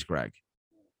to you is, Greg,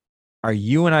 are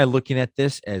you and I looking at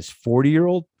this as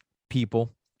 40-year-old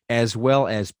people as well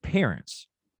as parents,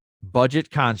 budget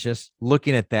conscious,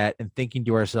 looking at that and thinking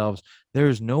to ourselves,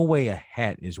 there's no way a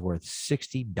hat is worth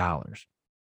 $60.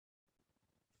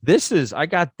 I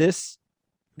got this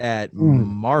at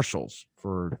Marshalls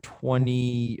for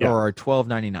 $20 or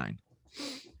 $12.99.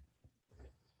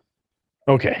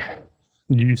 Okay.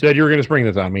 You said you were going to spring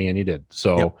this on me and you did.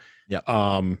 So,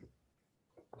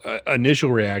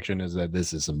 initial reaction is that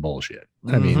this is some bullshit.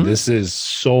 I mean, this is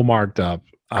so marked up.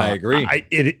 I agree.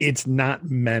 It's not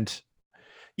meant,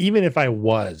 even if I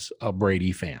was a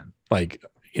Brady fan, and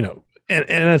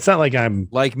it's not like I'm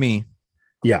like me.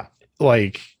 Yeah.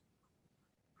 Like,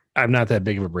 I'm not that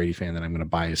big of a Brady fan that I'm going to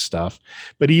buy his stuff.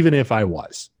 But even if I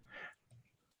was,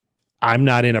 I'm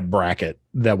not in a bracket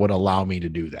that would allow me to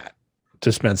do that,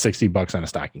 to spend $60 on a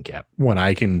stocking cap when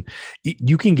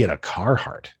you can get a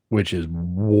Carhartt, which is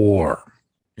warm.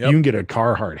 Yep. You can get a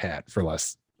Carhartt hat for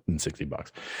less than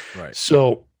 $60. Right.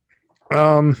 So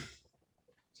Um,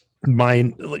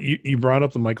 mine. You brought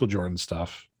up the Michael Jordan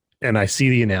stuff, and I see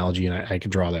the analogy, and I can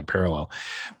draw that parallel.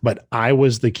 But I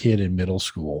was the kid in middle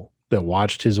school that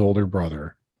watched his older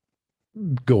brother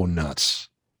go nuts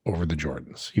over the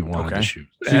Jordans. He wanted the shoes.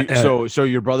 So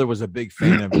your brother was a big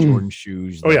fan of Jordan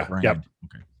shoes. Oh yeah, brand. yep.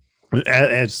 Okay.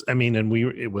 As I mean, and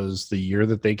it was the year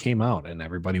that they came out, and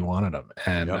everybody wanted them.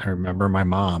 And I remember my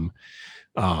mom,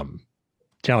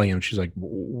 telling him, she's like,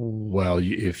 well,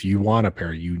 if you want a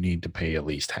pair, you need to pay at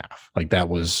least half. Like that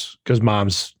was because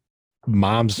mom's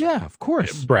yeah, of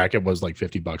course, bracket was like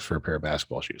 $50 for a pair of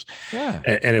basketball shoes. Yeah,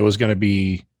 and it was going to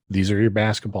be, these are your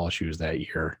basketball shoes that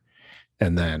year,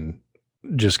 and then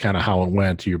just kind of how it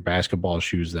went, your basketball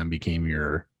shoes then became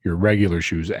your regular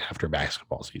shoes after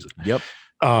basketball season. Yep.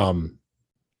 And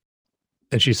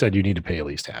she said, you need to pay at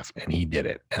least half. And he did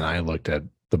it. And I looked at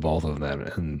the both of them,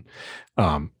 and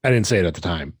I didn't say it at the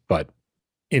time, but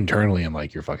internally I'm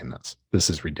like, you're fucking nuts. This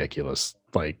is ridiculous.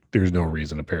 Like there's no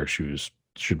reason a pair of shoes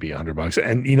should be $100.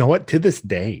 And you know what? To this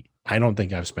day, I don't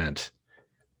think I've spent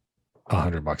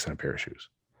 $100 on a pair of shoes.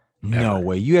 No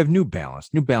way. You have New Balance.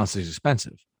 New Balance is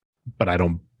expensive. But I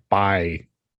don't buy,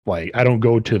 like, I don't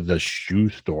go to the shoe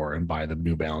store and buy the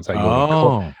New Balance.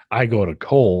 I go to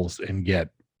Kohl's and get,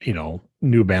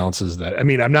 New Balances that, I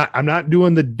mean, I'm not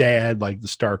doing the dad, like the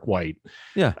stark white.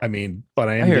 Yeah. I mean, but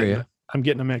I'm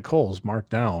getting them at Kohl's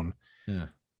marked down. Yeah.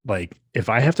 Like if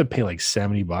I have to pay like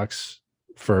 $70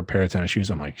 for a pair of tennis shoes,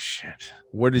 I'm like, shit.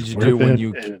 What did you do when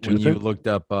you looked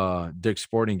up Dick's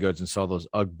Sporting Goods and saw those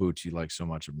UGG boots you like so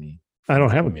much of me? I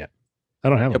don't have them yet. I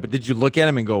don't have them. But did you look at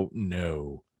them and go,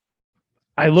 no?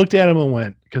 I looked at them and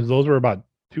went, because those were about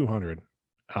 200.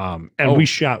 We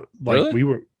shot like really? We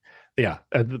were, yeah.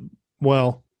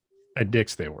 At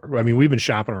Dick's they were. I mean, we've been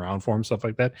shopping around for them, stuff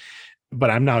like that. But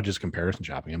I'm now just comparison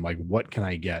shopping. I'm like, what can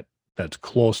I get that's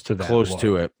close to that? Close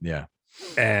to it, yeah.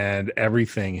 And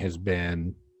everything has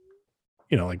been,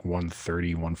 like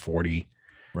 130, 140,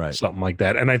 right, something like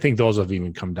that. And I think those have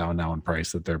even come down now in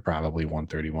price, that they're probably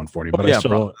 130, 140. But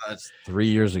that's 3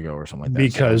 years ago or something like that.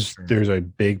 Because there's a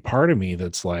big part of me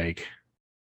that's like,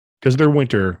 because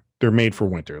they're made for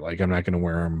winter. Like I'm not going to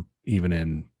wear them even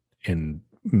in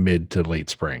mid to late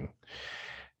spring.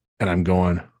 And I'm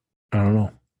going, I don't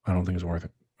know. I don't think it's worth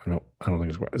it. I don't think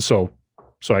it's worth it. So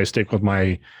I stick with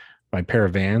my pair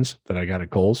of Vans that I got at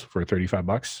Kohl's for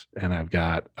 $35. And I've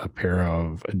got a pair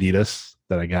of Adidas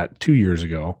that I got 2 years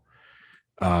ago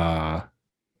for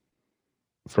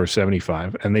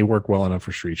 $75, and they work well enough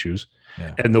for street shoes.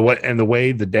 Yeah. And the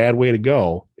way to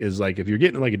go is like, if you're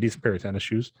getting like a decent pair of tennis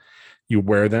shoes, you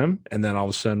wear them. And then all of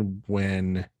a sudden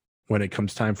when it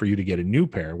comes time for you to get a new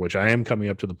pair, which I am coming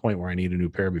up to the point where I need a new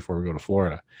pair before we go to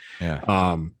Florida.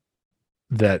 Yeah.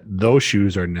 That those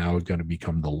shoes are now going to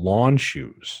become the lawn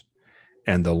shoes,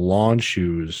 and the lawn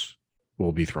shoes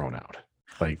will be thrown out.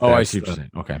 Like, I see what you're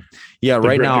saying. Okay. Yeah.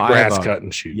 Right now, the grass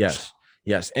cutting shoes.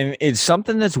 Yes. And it's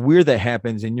something that's weird that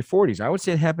happens in your 40s. I would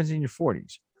say it happens in your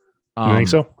 40s. You think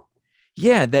so?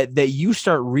 Yeah. That you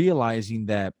start realizing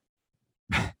that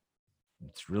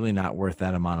it's really not worth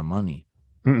that amount of money.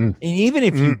 Mm-mm. And even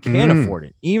if you can afford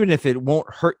it, even if it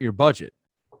won't hurt your budget,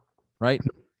 right?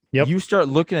 Yep. You start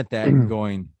looking at that and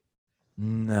going,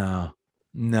 no,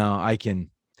 I can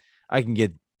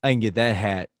get that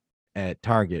hat at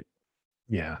Target.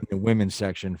 Yeah. In the women's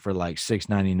section for like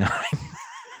 $6.99.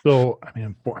 So, I mean,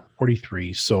 I'm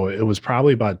 43. So it was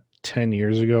probably about 10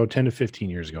 to 15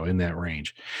 years ago, in that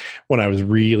range, when I was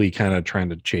really kind of trying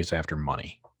to chase after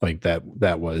money. Like that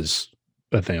was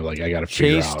the thing. Like I got to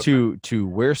figure out to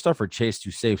wear stuff, or chase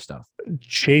to save stuff.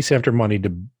 Chase after money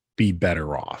to be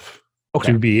better off.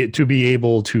 Okay. To be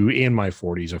able to, in my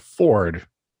 40s, afford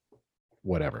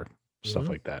whatever, stuff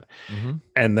like that. Mm-hmm.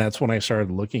 And that's when I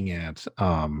started looking at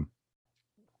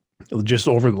just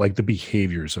over like the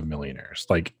behaviors of millionaires.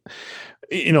 Like,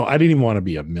 I didn't even want to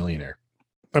be a millionaire.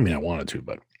 I mean, I wanted to,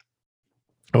 but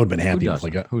I would have been happy with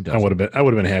like I would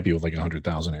have been happy with like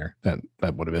 100,000 air. That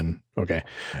would have been okay.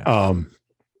 Yeah.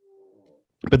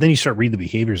 But then you start reading the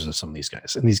behaviors of some of these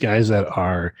guys, and these guys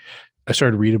I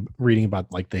started reading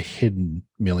about like the hidden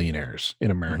millionaires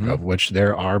in America, of which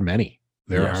there are many.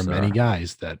 There are many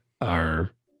guys that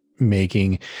are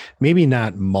making maybe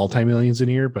not multi-millions a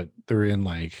year, but they're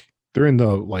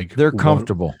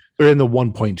comfortable. They're in the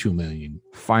 1.2 million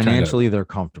financially. They're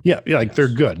comfortable. Yeah. Like they're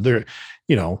good. They're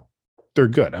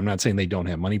good. I'm not saying they don't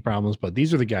have money problems, but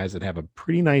these are the guys that have a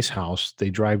pretty nice house. They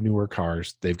drive newer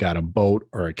cars. They've got a boat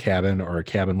or a cabin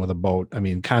with a boat. I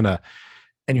mean, kind of,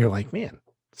 and you're like, man,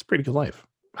 it's a pretty good life.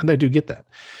 And I do get that.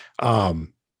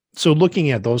 So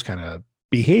looking at those kind of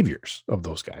behaviors of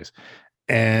those guys,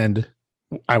 and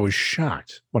I was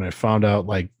shocked when I found out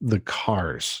like the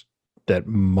cars that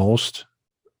most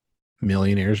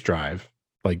millionaires drive,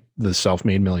 like the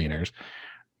self-made millionaires,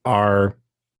 are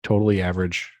totally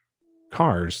average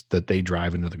cars that they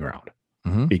drive into the ground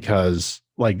because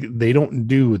like they don't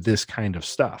do this kind of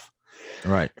stuff.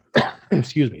 Right.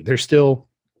 Excuse me.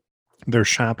 They're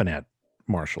shopping at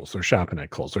Marshalls, they're shopping at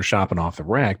Kohl's, they're shopping off the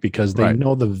rack because they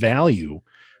know the value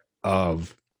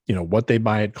of, you know, what they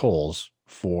buy at Kohl's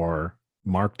for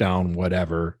markdown,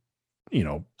 whatever, you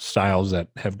know, styles that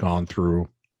have gone through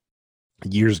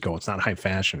years ago. It's not high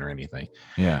fashion or anything.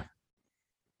 Yeah.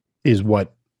 Is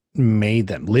what made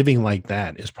them living like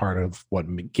that is part of what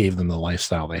gave them the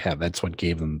lifestyle they have. That's what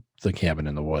gave them the cabin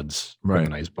in the woods, with a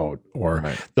nice boat,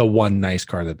 or the one nice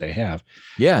car that they have.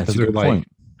 Yeah. That's a good point.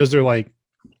 Because they're like,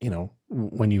 you know,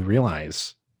 when you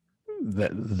realize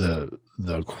that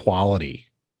the quality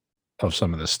of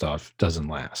some of this stuff doesn't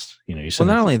last, you know, well,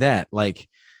 not only that, like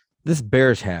this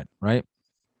Bears hat, right?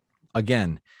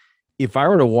 Again, if I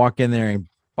were to walk in there and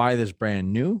buy this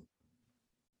brand new,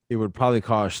 it would probably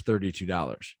cost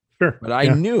 $32. Sure. But I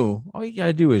knew all you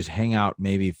gotta do is hang out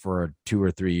maybe for 2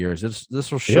 or 3 years.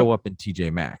 This will show up in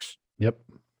TJ Maxx. Yep.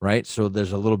 Right. So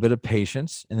there's a little bit of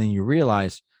patience, and then you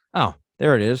realize, oh,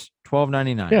 there it is,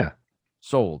 $12.99. Yeah.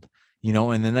 Sold. You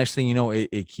know, and the next thing you know,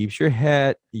 it keeps your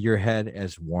head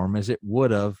as warm as it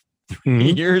would have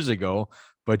 3 years ago,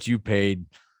 but you paid,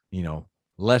 you know,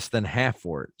 less than half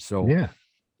for it. So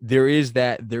there is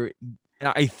that there.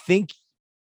 I think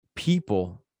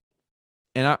people,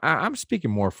 and I'm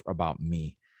speaking more about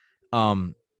me.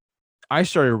 I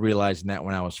started realizing that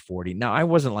when I was 40. Now, I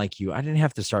wasn't like you. I didn't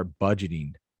have to start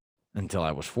budgeting until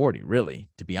I was 40, really,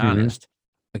 to be honest,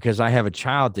 because I have a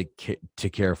child to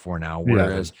care for now,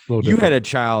 whereas you had a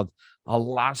child a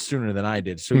lot sooner than I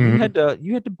did. So you had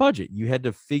to budget. You had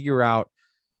to figure out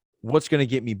what's going to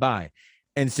get me by.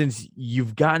 And since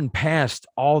you've gotten past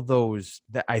all those,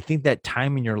 that I think that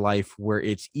time in your life where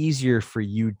it's easier for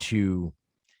you to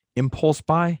impulse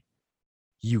buy,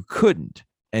 you couldn't.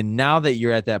 And now that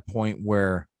you're at that point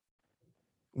where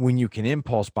when you can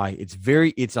impulse buy,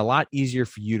 it's a lot easier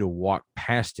for you to walk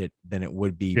past it than it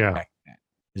would be back then.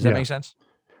 Does that make sense?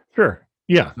 Sure.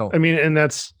 Yeah. So, I mean, and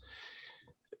that's,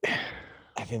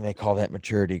 I think they call that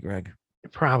maturity, Greg.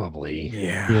 Probably.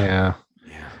 Yeah.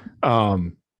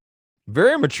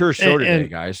 Very mature show today,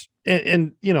 guys.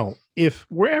 And you know, if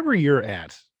wherever you're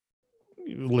at,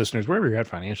 listeners, wherever you're at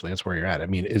financially, that's where you're at. I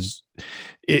mean,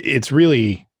 it's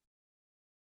really,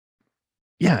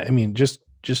 I mean, just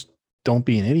don't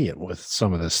be an idiot with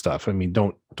some of this stuff. I mean,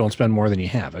 don't spend more than you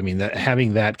have. I mean, that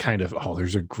having that kind of,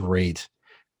 there's a great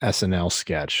SNL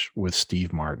sketch with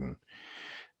Steve Martin,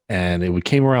 and it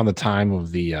came around the time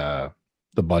of the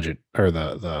budget or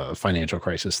the financial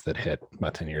crisis that hit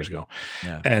about 10 years ago.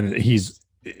 Yeah. And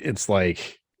it's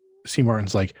like, Steve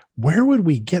Martin's like, where would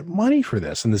we get money for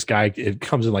this? And this guy, it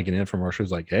comes in like an infomercial.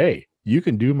 It's like, hey, you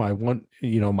can do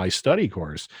my study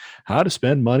course, how to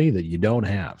spend money that you don't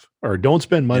have, or don't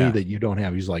spend money that you don't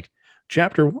have. He's like,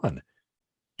 chapter 1,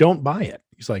 don't buy it.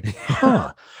 He's like,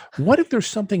 what if there's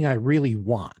something I really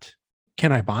want?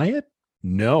 Can I buy it?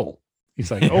 No. He's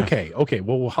like, okay.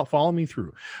 Well, follow me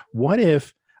through. What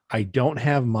if I don't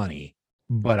have money,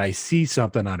 but I see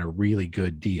something on a really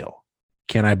good deal?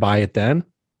 Can I buy it then?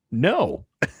 No.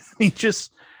 He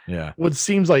just, what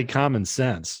seems like common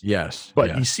sense. Yes.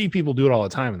 But you see people do it all the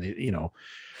time, and they, you know.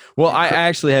 Well, I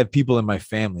actually have people in my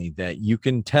family that you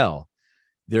can tell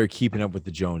they're keeping up with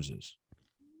the Joneses.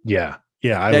 Yeah.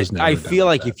 I feel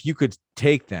like if you could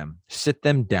take them, sit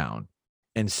them down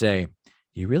and say,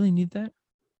 you really need that?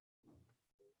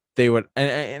 They would,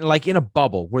 and like in a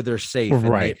bubble where they're safe,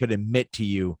 and they could admit to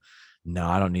you, no,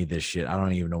 I don't need this shit. I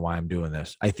don't even know why I'm doing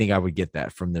this. I think I would get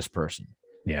that from this person.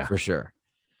 Yeah, for sure.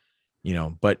 You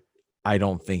know, but I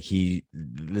don't think I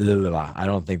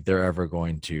don't think they're ever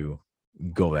going to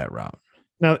go that route.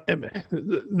 Now,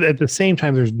 at the same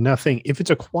time, there's nothing, if it's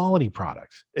a quality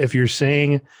product, if you're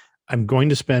saying, I'm going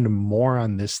to spend more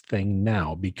on this thing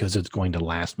now because it's going to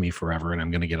last me forever and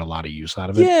I'm going to get a lot of use out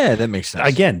of it. Yeah, that makes sense.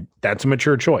 Again, that's a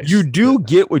mature choice. You do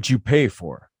get what you pay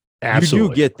for. Absolutely.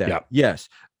 You do get that. Yep. Yes.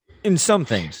 In some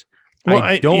things. Well,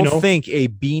 I don't think a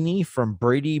beanie from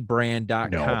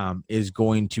bradybrand.com is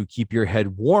going to keep your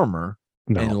head warmer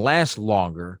and last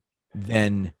longer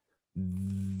than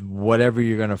whatever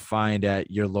you're going to find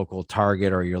at your local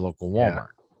Target or your local Walmart.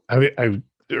 Yeah.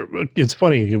 It's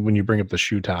funny when you bring up the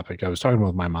shoe topic. I was talking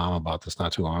with my mom about this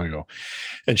not too long ago,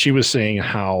 and she was saying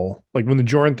how, like, when the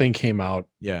Jordan thing came out,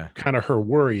 kind of her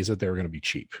worry is that they were going to be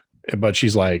cheap, but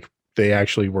she's like, they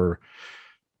actually were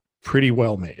pretty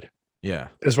well made. Yeah.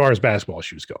 as far as basketball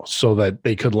shoes go, so that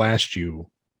they could last you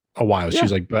a while. Yeah.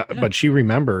 She's like, but she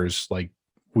remembers like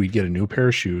we'd get a new pair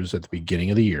of shoes at the beginning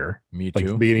of the year, Me like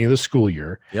too. the beginning of the school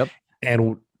year. Yep.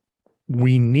 And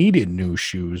we needed new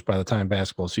shoes by the time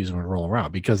basketball season would roll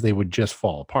around because they would just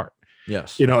fall apart.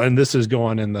 Yes. And this is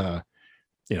going in the,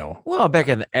 well, back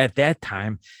at that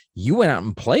time, you went out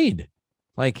and played.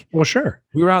 Like, well, sure.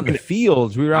 We were out in the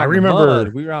fields. We were out I in remember, the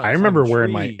mud. We were out. I remember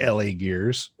wearing my LA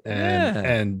gears and Yeah.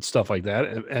 and stuff like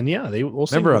that. And yeah, they will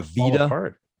remember a fall Vita.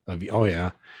 apart. Oh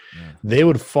yeah. They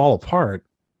would fall apart,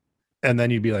 and then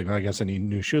you'd be like, I guess I need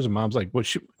new shoes. And mom's like,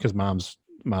 what? Because mom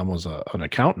was an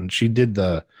accountant. She did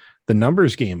the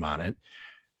numbers game on it,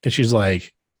 and she's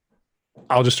like,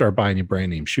 I'll just start buying you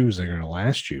brand name shoes. They're going to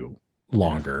last you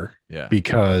longer. Yeah.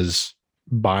 Because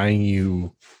buying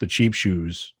you the cheap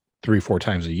shoes 3-4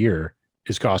 times a year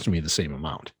is costing me the same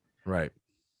amount. Right.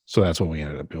 So that's what we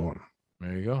ended up doing.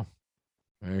 There you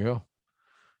go.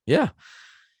 Yeah.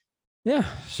 Yeah.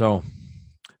 So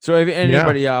if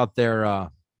anybody out there,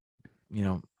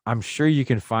 I'm sure you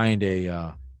can find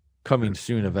a coming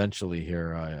soon eventually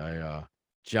here,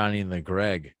 Johnny and the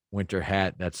Greg winter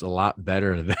hat that's a lot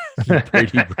better than the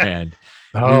Brady brand.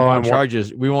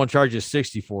 We won't charge you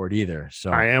 60 for it either.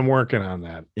 So I am working on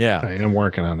that. Yeah. I am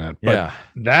working on that. But yeah.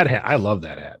 That hat, I love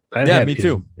that hat. That yeah, hat me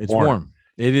too. It's warm.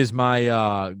 It is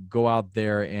my go out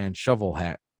there and shovel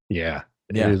hat. Yeah.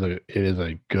 It is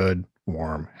a good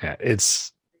warm hat.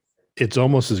 It's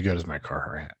almost as good as my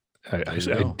Carhartt hat.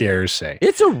 I dare say.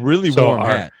 It's a really warm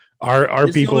hat. Our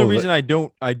people. The only reason I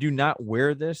do not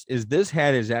wear this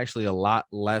hat is actually a lot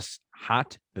less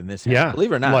hot than this hat. Yeah,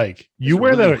 believe it or not. Like you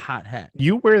wear that hot hat.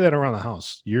 You wear that around the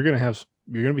house. You're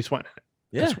gonna be sweating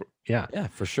it. Yeah,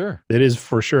 for sure. It is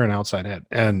for sure an outside hat,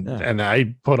 and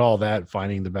I put all that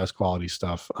finding the best quality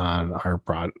stuff on our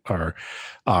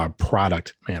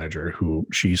product manager, who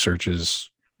she searches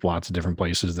lots of different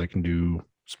places that can do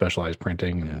specialized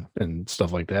printing and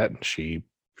stuff like that. And she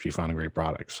found a great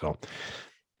product. So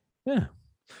yeah.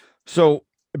 So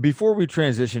before we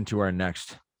transition to our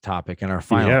next topic and our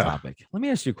final topic, let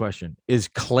me ask you a question.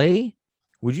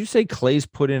 Would you say Clay's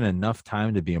put in enough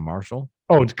time to be a marshal?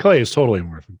 Oh, Clay is totally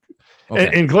worth it.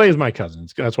 Okay. And Clay is my cousin.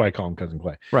 That's why I call him Cousin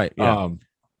Clay. Right.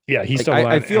 Yeah. He's still.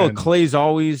 I feel Clay's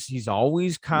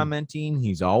always commenting.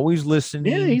 He's always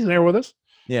listening. Yeah, he's there with us.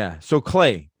 Yeah. So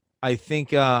Clay, I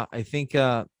think a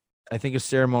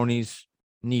ceremony's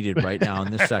needed right now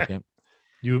in this second.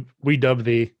 We dub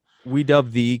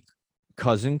the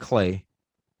Cousin Clay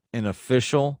an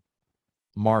official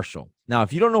marshal. Now,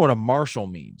 if you don't know what a marshal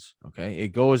means, okay, it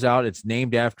goes out. It's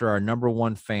named after our number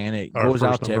one fan. It goes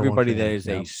out to everybody that is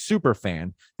a super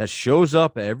fan that shows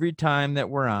up every time that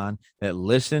we're on, that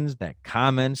listens, that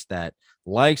comments, that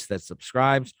likes, that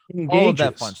subscribes, all of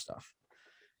that fun stuff.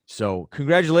 So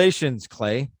congratulations,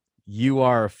 Clay. You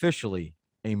are officially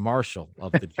a marshal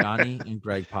of the Johnny and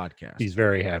Greg podcast. He's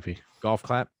very happy. Golf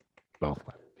clap.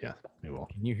 Yeah, he will.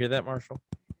 Can you hear that, Marshall?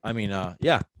 I mean,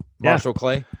 Marshall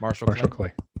Clay. Marshall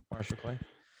Clay.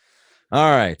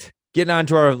 All right. Getting on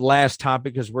to our last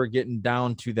topic because we're getting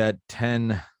down to that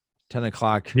 10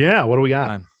 o'clock. Yeah. What do we got?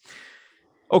 Time.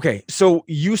 Okay. So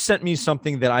you sent me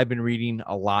something that I've been reading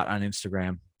a lot on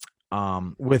Instagram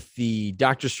with the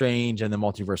Doctor Strange and the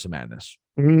Multiverse of Madness.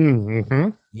 Mm-hmm.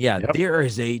 Yeah. Yep. There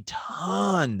is a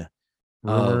ton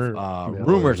of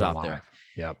rumors out there.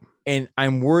 Yep. And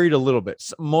I'm worried a little bit.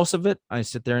 Most of it, I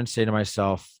sit there and say to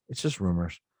myself, it's just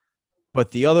rumors.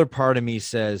 But the other part of me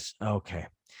says, okay,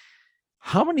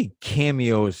 how many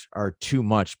cameos are too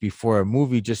much before a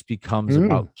movie just becomes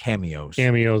about cameos?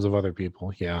 Cameos of other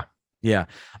people. Yeah. Yeah.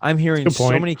 I'm hearing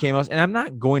so many cameos, and I'm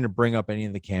not going to bring up any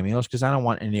of the cameos because I don't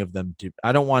want any of them to,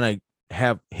 I don't want to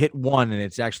have hit one and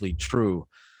it's actually true.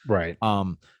 Right.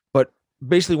 But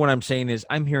basically what I'm saying is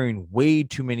I'm hearing way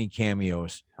too many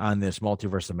cameos on this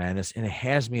Multiverse of Madness, and it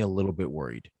has me a little bit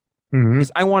worried.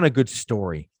 Because I want a good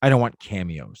story. I don't want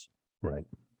cameos. Right.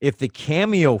 If the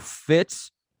cameo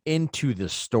fits into the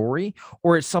story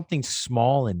or it's something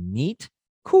small and neat,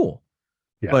 cool.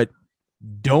 Yeah. But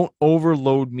don't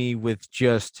overload me with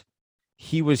just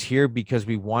he was here because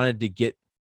we wanted to get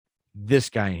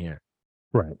this guy in here.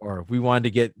 Right. Or we wanted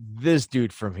to get this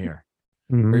dude from here.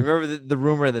 Remember the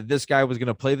rumor that this guy was going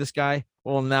to play this guy?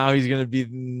 Well, now he's going to be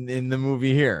in the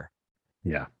movie here.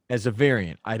 Yeah. As a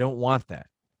variant. I don't want that.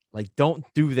 Like, don't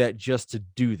do that just to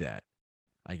do that.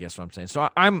 I guess what I'm saying. So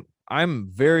I'm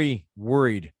very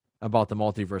worried about the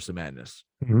Multiverse of Madness.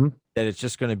 That it's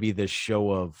just going to be this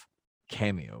show of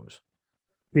cameos.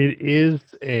 It's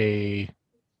a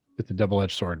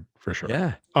double-edged sword for sure.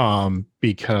 Yeah.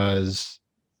 Because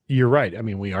you're right. I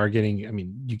mean, we are getting, I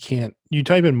mean, you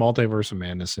type in Multiverse of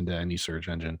Madness into any search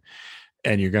engine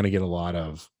and you're going to get a lot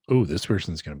of, oh, this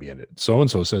person's going to be in it.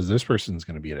 So-and-so says this person's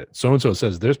going to be in it. So-and-so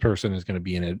says this person is going to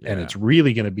be in it. And it's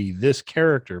really going to be this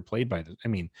character played by this. I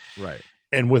mean, right.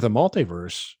 And with a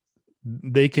multiverse,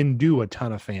 they can do a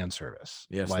ton of fan service.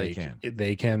 Yes, like,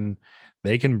 they can.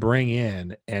 They can bring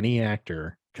in any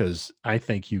actor, because I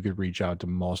think you could reach out to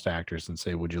most actors and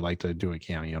say, would you like to do a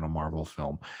cameo in a Marvel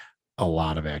film? A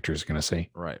lot of actors are going to say,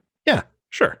 right. Yeah,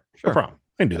 sure. No problem.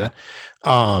 I can do that.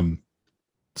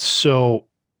 So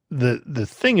the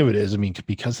thing of it is, I mean,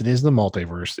 because it is the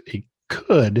multiverse, it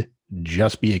could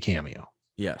just be a cameo.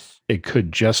 Yes. It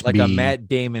could just like be a Matt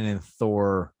Damon and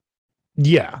Thor.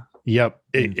 Yeah. Yep.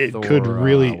 It Thor, could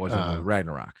really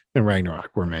Ragnarok. In Ragnarok,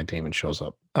 where Matt Damon shows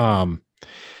up.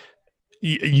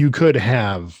 You could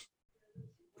have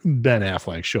Ben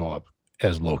Affleck show up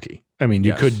as Loki. I mean,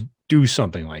 you could do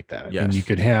something like that. Yes. And you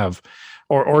could have,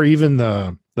 or even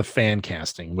the fan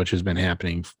casting, which has been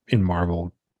happening in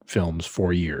Marvel films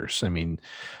for years. I mean,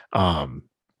 and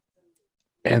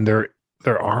there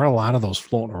are a lot of those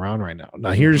floating around right now.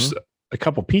 Now, here's a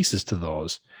couple pieces to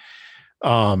those.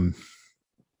 Because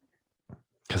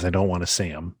I don't want to say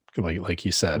them, like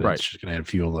you said, right. It's just going to add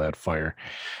fuel to that fire.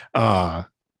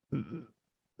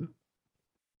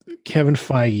 Kevin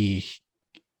Feige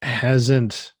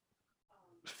hasn't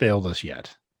failed us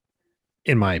yet,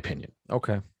 in my opinion.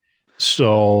 Okay.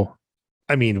 So,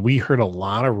 I mean, we heard a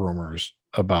lot of rumors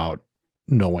about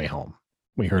No Way Home.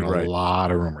 We heard a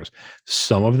lot of rumors.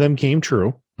 Some of them came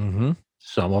true. Mm-hmm.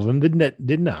 Some of them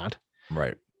did not.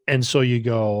 Right. And so you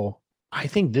go, I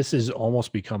think this has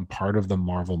almost become part of the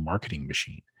Marvel marketing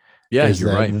machine. Yeah,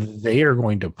 you're right. They are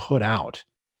going to put out,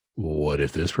 what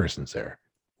if this person's there?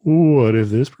 What if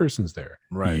this person's there?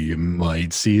 Right. You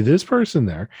might see this person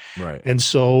there. Right. And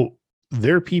so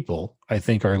their people, I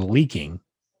think, are leaking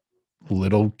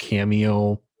little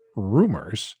cameo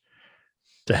rumors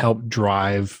to help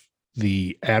drive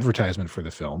the advertisement for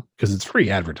the film, because it's free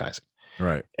advertising.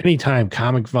 Right. Anytime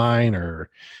Comic Vine or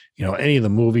any of the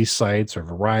movie sites or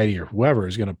Variety or whoever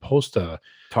is going to post a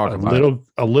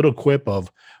little quip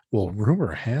of, well,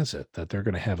 rumor has it that they're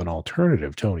going to have an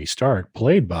alternative Tony Stark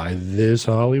played by this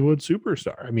Hollywood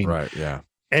superstar. I mean, right. Yeah.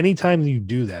 Anytime you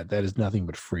do that, that is nothing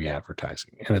but free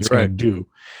advertising. And it's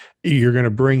you're going to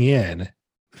bring in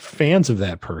fans of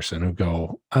that person who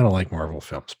go, I don't like Marvel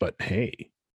films, but hey,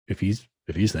 if he's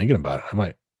thinking about it,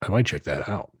 I might check that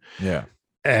out. Yeah.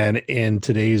 And in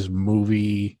today's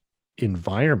movie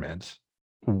environment,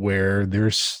 where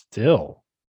they're still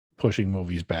pushing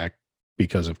movies back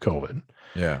because of COVID.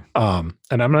 Yeah. And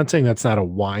I'm not saying that's not a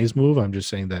wise move. I'm just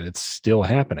saying that it's still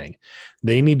happening.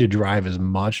 They need to drive as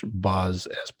much buzz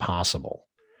as possible.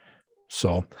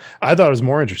 So I thought it was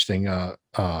more interesting.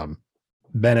 Ben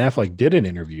Affleck did an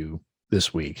interview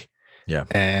this week. Yeah.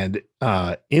 And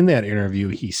in that interview,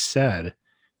 he said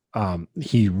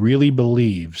he really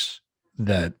believes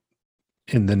that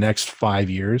in the next 5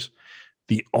 years,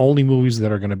 the only movies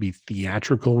that are going to be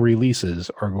theatrical releases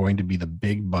are going to be the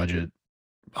big budget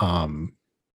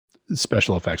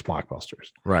special effects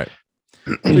blockbusters. Right.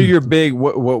 So your big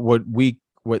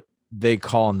what they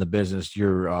call in the business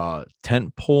your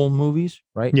tent pole movies,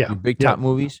 right? Yeah. Your big top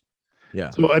movies.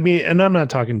 Yeah. So I mean, and I'm not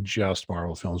talking just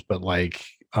Marvel films, but like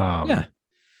Top Gun,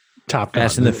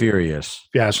 Fast and the Furious.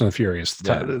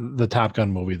 The Top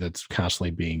Gun movie that's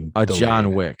constantly being delayed.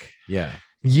 John Wick. Yeah.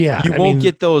 Yeah. You won't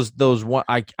get those one.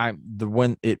 The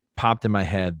one it popped in my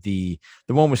head, the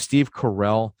one with Steve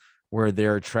Carell where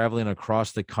they're traveling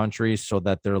across the country so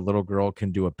that their little girl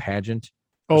can do a pageant.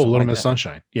 Oh, Little Miss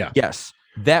Sunshine. Yeah. Yes.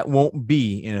 That won't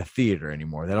be in a theater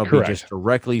anymore. That'll be just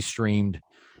directly streamed.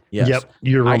 Yes. Yep.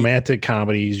 Your romantic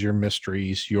comedies, your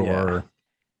mysteries, your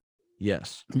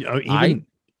yes. Even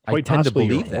quite tend to possibly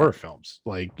believe your horror films.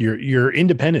 Like your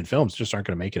independent films just aren't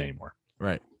going to make it anymore.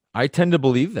 Right. I tend to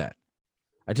believe that.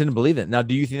 Now,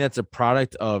 do you think that's a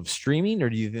product of streaming, or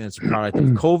do you think it's a product of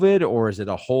COVID, or is it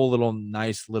a whole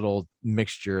nice little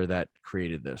mixture that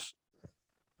created this?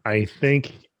 I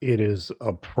think it is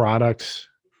a product.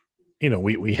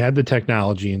 We had the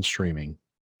technology in streaming,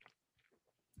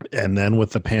 and then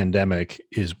with the pandemic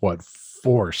is what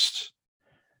forced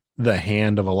the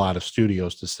hand of a lot of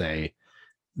studios to say,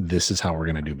 this is how we're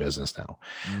going to do business now.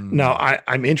 Now,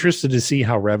 I'm interested to see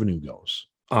how revenue goes.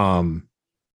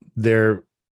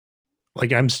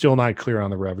 I'm still not clear on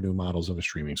the revenue models of a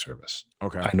streaming service.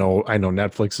 Okay. I know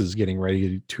Netflix is getting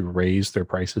ready to raise their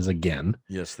prices again.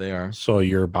 Yes, they are. So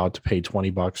you're about to pay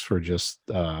 $20 for just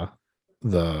the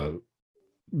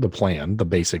plan, the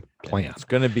basic plan. It's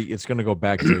going to go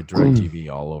back to DirecTV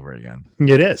all over again.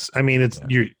 It is. I mean,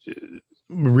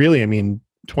 really, I mean,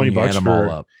 when you add $20 them all for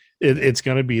up. it's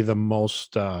going to be the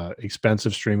most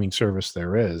expensive streaming service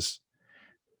there is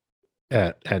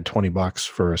at $20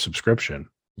 for a subscription.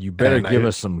 You better And give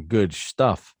us some good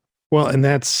stuff. well, and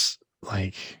that's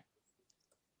like,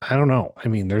 I don't know. I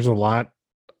mean, there's a lot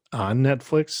on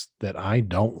Netflix that I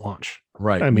don't watch.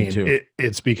 Right. I Me mean, too.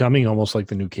 it's becoming almost like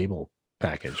the new cable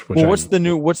package. Which Well, what's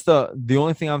the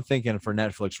only thing I'm thinking for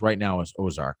Netflix right now is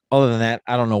Ozark. Other than that,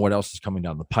 I don't know what else is coming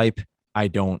down the pipe. I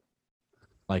don't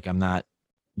like, I'm not,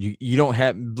 you don't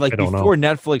have, like, I don't before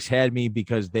know. Netflix had me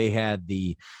because they had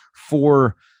the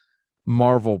 4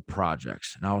 Marvel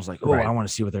projects. And I was like, oh, Right. I want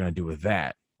to see what they're going to do with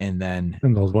that. And then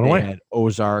And those went they away. had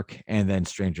Ozark and then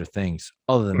Stranger Things.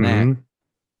 Other than Mhm. that,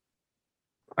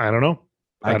 I don't know.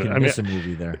 I can I mean, miss a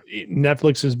movie there.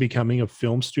 Netflix is becoming a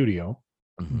film studio,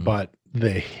 Mhm. but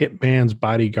the Hitman's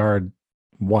Bodyguard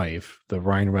wife, the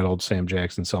Ryan Reynolds, Sam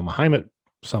Jackson, Selma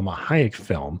Hayek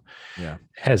film, Yeah.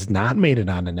 has not made it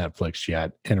onto Netflix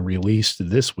yet and released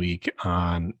this week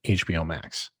on HBO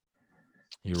Max.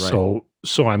 You're right.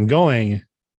 So I'm going,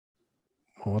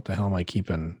 well, what the hell am I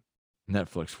keeping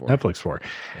Netflix for. Netflix for?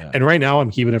 Yeah. And right now I'm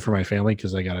keeping it for my family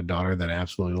because I got a daughter that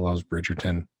absolutely loves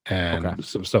Bridgerton and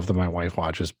some stuff that my wife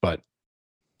watches. But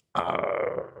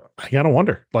I gotta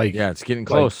wonder, like, Yeah, it's getting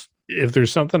close. if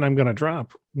there's something I'm gonna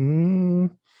drop,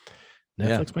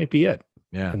 Netflix might be it.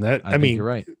 Yeah. And that, I mean, you're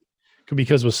right.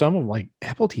 because with some of them, like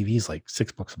Apple TV is like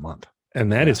 $6 a month,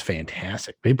 and that is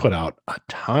fantastic. They put out a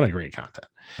ton of great content.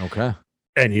 Okay.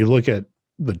 And you look at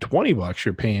the $20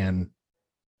 you're paying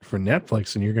for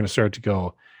Netflix, and you're going to start to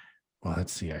go, well,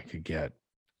 let's see, I could get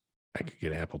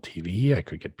Apple TV, I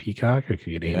could get Peacock, I could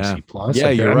get AMC Plus. Yeah,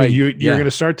 you're I mean, right. you're going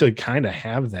to start to kind of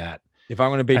have that. If I'm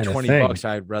going to pay kinda $20, thing.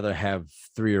 I'd rather have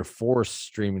 3 or 4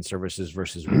 streaming services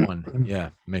versus one. Yeah,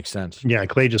 makes sense. Yeah,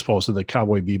 Clay just posted that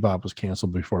Cowboy Bebop was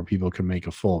canceled before people could make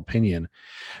a full opinion.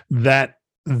 That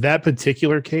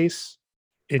particular case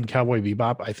in Cowboy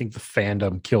Bebop, I think the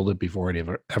fandom killed it before it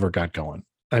ever got going.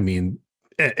 I mean,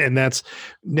 and that's,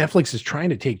 Netflix is trying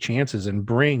to take chances and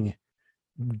bring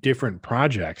different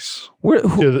projects. Are they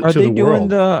the doing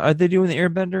world. are they doing the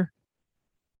Airbender?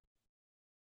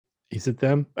 Is it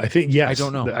them? I think yes. I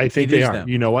don't know. I think It they is are. them.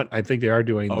 You know what? I think they are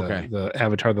doing Okay. the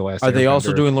Avatar: The Last Are they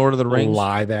also Airbender doing Lord of the Rings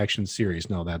live action series?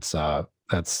 No, that's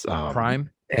Prime?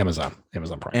 Amazon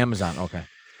Prime. Amazon. Okay.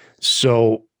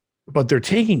 So, but they're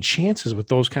taking chances with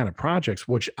those kind of projects,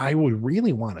 which I would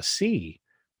really want to see.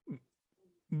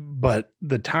 But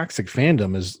the toxic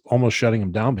fandom is almost shutting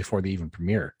them down before they even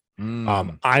premiere.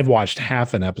 I've watched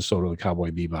half an episode of the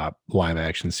Cowboy Bebop live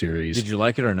action series. Did you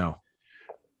like it or no?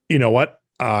 You know what?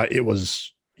 It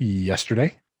was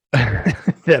yesterday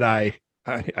that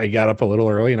I got up a little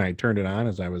early and I turned it on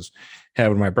as I was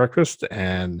having my breakfast.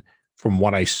 And from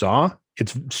what I saw,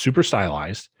 it's super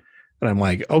stylized. And I'm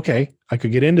like, okay, I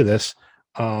could get into this.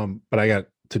 But I got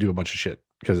to do a bunch of shit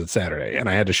because it's Saturday and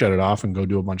I had to shut it off and go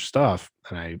do a bunch of stuff.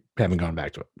 And I haven't gone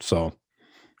back to it. So,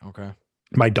 okay.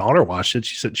 My daughter watched it.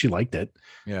 She said she liked it.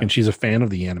 Yeah. And she's a fan of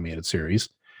the animated series.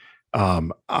 A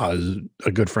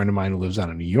good friend of mine who lives out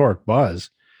in New York, Buzz,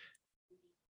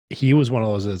 he was one of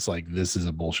those that's like, this is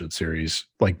a bullshit series,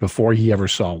 like before he ever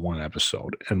saw one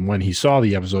episode. And when he saw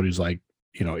the episode, he's like,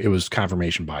 you know, it was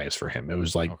confirmation bias for him. It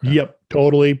was like, yep,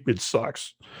 totally, it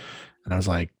sucks. And I was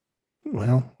like,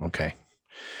 well, okay.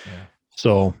 Yeah.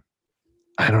 So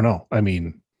I don't know. I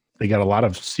mean, they got a lot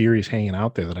of series hanging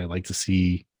out there that I'd like to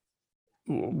see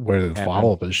where the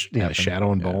follow-up is. Yeah,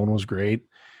 Shadow and Bone was great.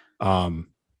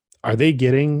 Are they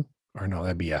getting, or no,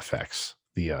 that'd be FX.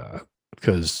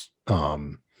 Because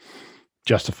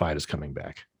Justified is coming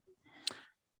back.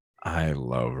 I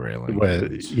love Raylan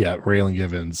Givens. Yeah, Raylan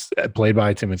Givens, played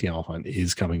by Timothy Olyphant,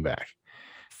 is coming back.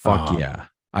 Fuck yeah.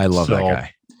 I love that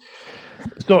guy.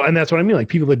 So, and that's what I mean. Like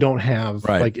people that don't have,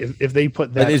 like if they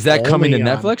put that. But is that coming to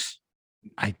Netflix?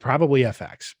 I probably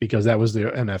FX because that was an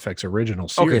FX original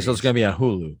series. Okay, so it's going to be on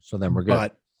Hulu. So then we're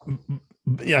good.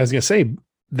 But yeah, I was going to say,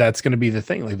 that's going to be the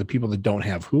thing. Like the people that don't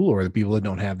have Hulu or the people that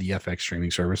don't have the FX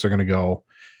streaming service are going to go,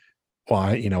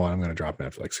 well, you know what? I'm going to drop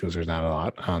Netflix because there's not a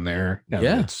lot on there.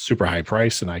 Yeah. It's super high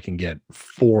price and I can get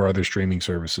 4 other streaming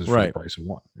services for the price of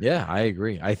 1. Yeah, I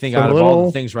agree. I think out of all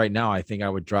the things right now, I think I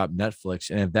would drop Netflix.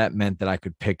 And if that meant that I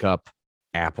could pick up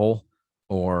Apple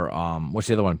or what's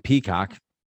the other one? Peacock.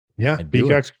 Yeah.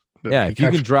 Peacock's. Yeah. If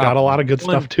you can drop got a lot of good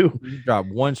stuff too. Drop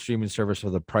 1 streaming service for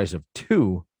the price of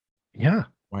 2. Yeah.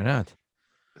 Why not?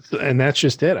 And that's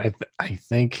just it. I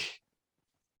think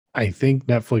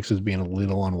Netflix is being a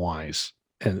little unwise,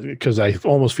 and because I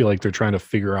almost feel like they're trying to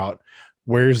figure out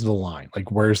where's the line, like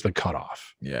where's the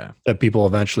cutoff. Yeah. That people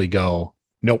eventually go,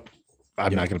 nope,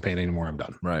 I'm not going to pay it anymore. I'm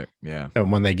done. Right. Yeah.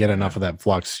 And when they get enough of that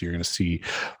flux, you're going to see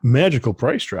magical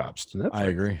price drops. I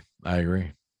agree.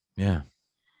 Yeah.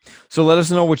 So let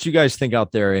us know what you guys think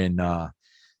out there in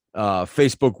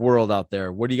Facebook world out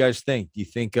there. What do you guys think? Do you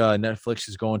think Netflix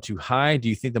is going too high? Do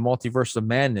you think the Multiverse of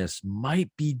Madness might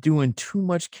be doing too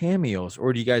much cameos,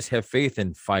 or do you guys have faith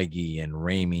in Feige and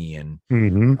Raimi and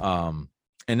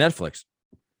Netflix?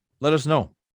 Let us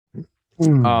know.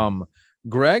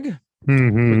 Greg,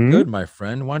 we're good, my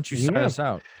friend. Why don't you sign us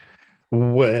out?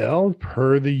 Well,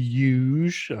 per the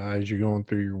usual, as you're going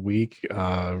through your week,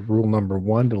 rule number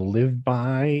 1 to live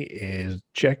by is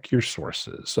check your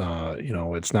sources.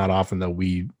 It's not often that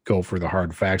we go for the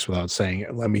hard facts without saying,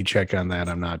 let me check on that.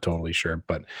 I'm not totally sure,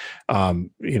 but,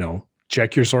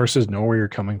 check your sources, know where you're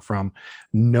coming from,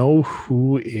 know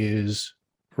who is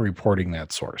reporting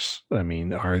that source. I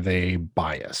mean, are they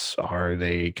biased? Are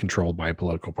they controlled by a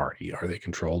political party? Are they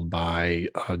controlled by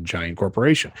a giant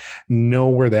corporation? Know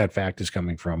where that fact is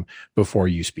coming from before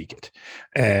you speak it.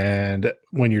 And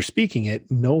when you're speaking it,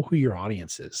 know who your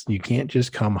audience is. You can't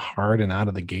just come hard and out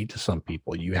of the gate to some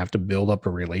people. You have to build up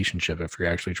a relationship if you're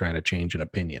actually trying to change an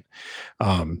opinion,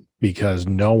 because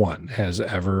no one has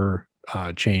ever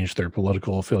changed their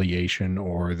political affiliation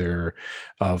or their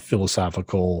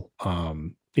philosophical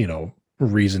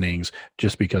reasonings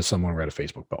just because someone read a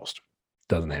Facebook post.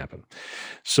 Doesn't happen.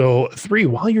 So 3,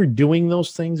 while you're doing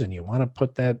those things and you want to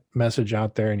put that message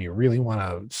out there and you really want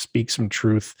to speak some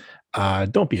truth,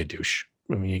 don't be a douche.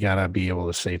 I mean, you got to be able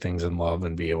to say things in love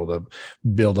and be able to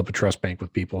build up a trust bank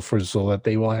with people so that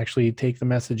they will actually take the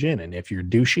message in. And if you're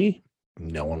douchey,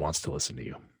 no one wants to listen to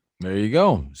you. There you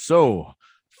go. So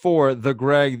for the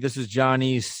Greg, this is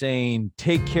Johnny saying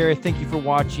take care. Thank you for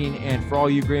watching. And for all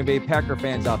you Green Bay Packer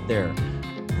fans out there,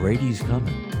 Brady's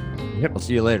coming. Yep. I'll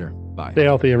see you later. Bye. Stay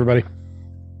healthy, everybody.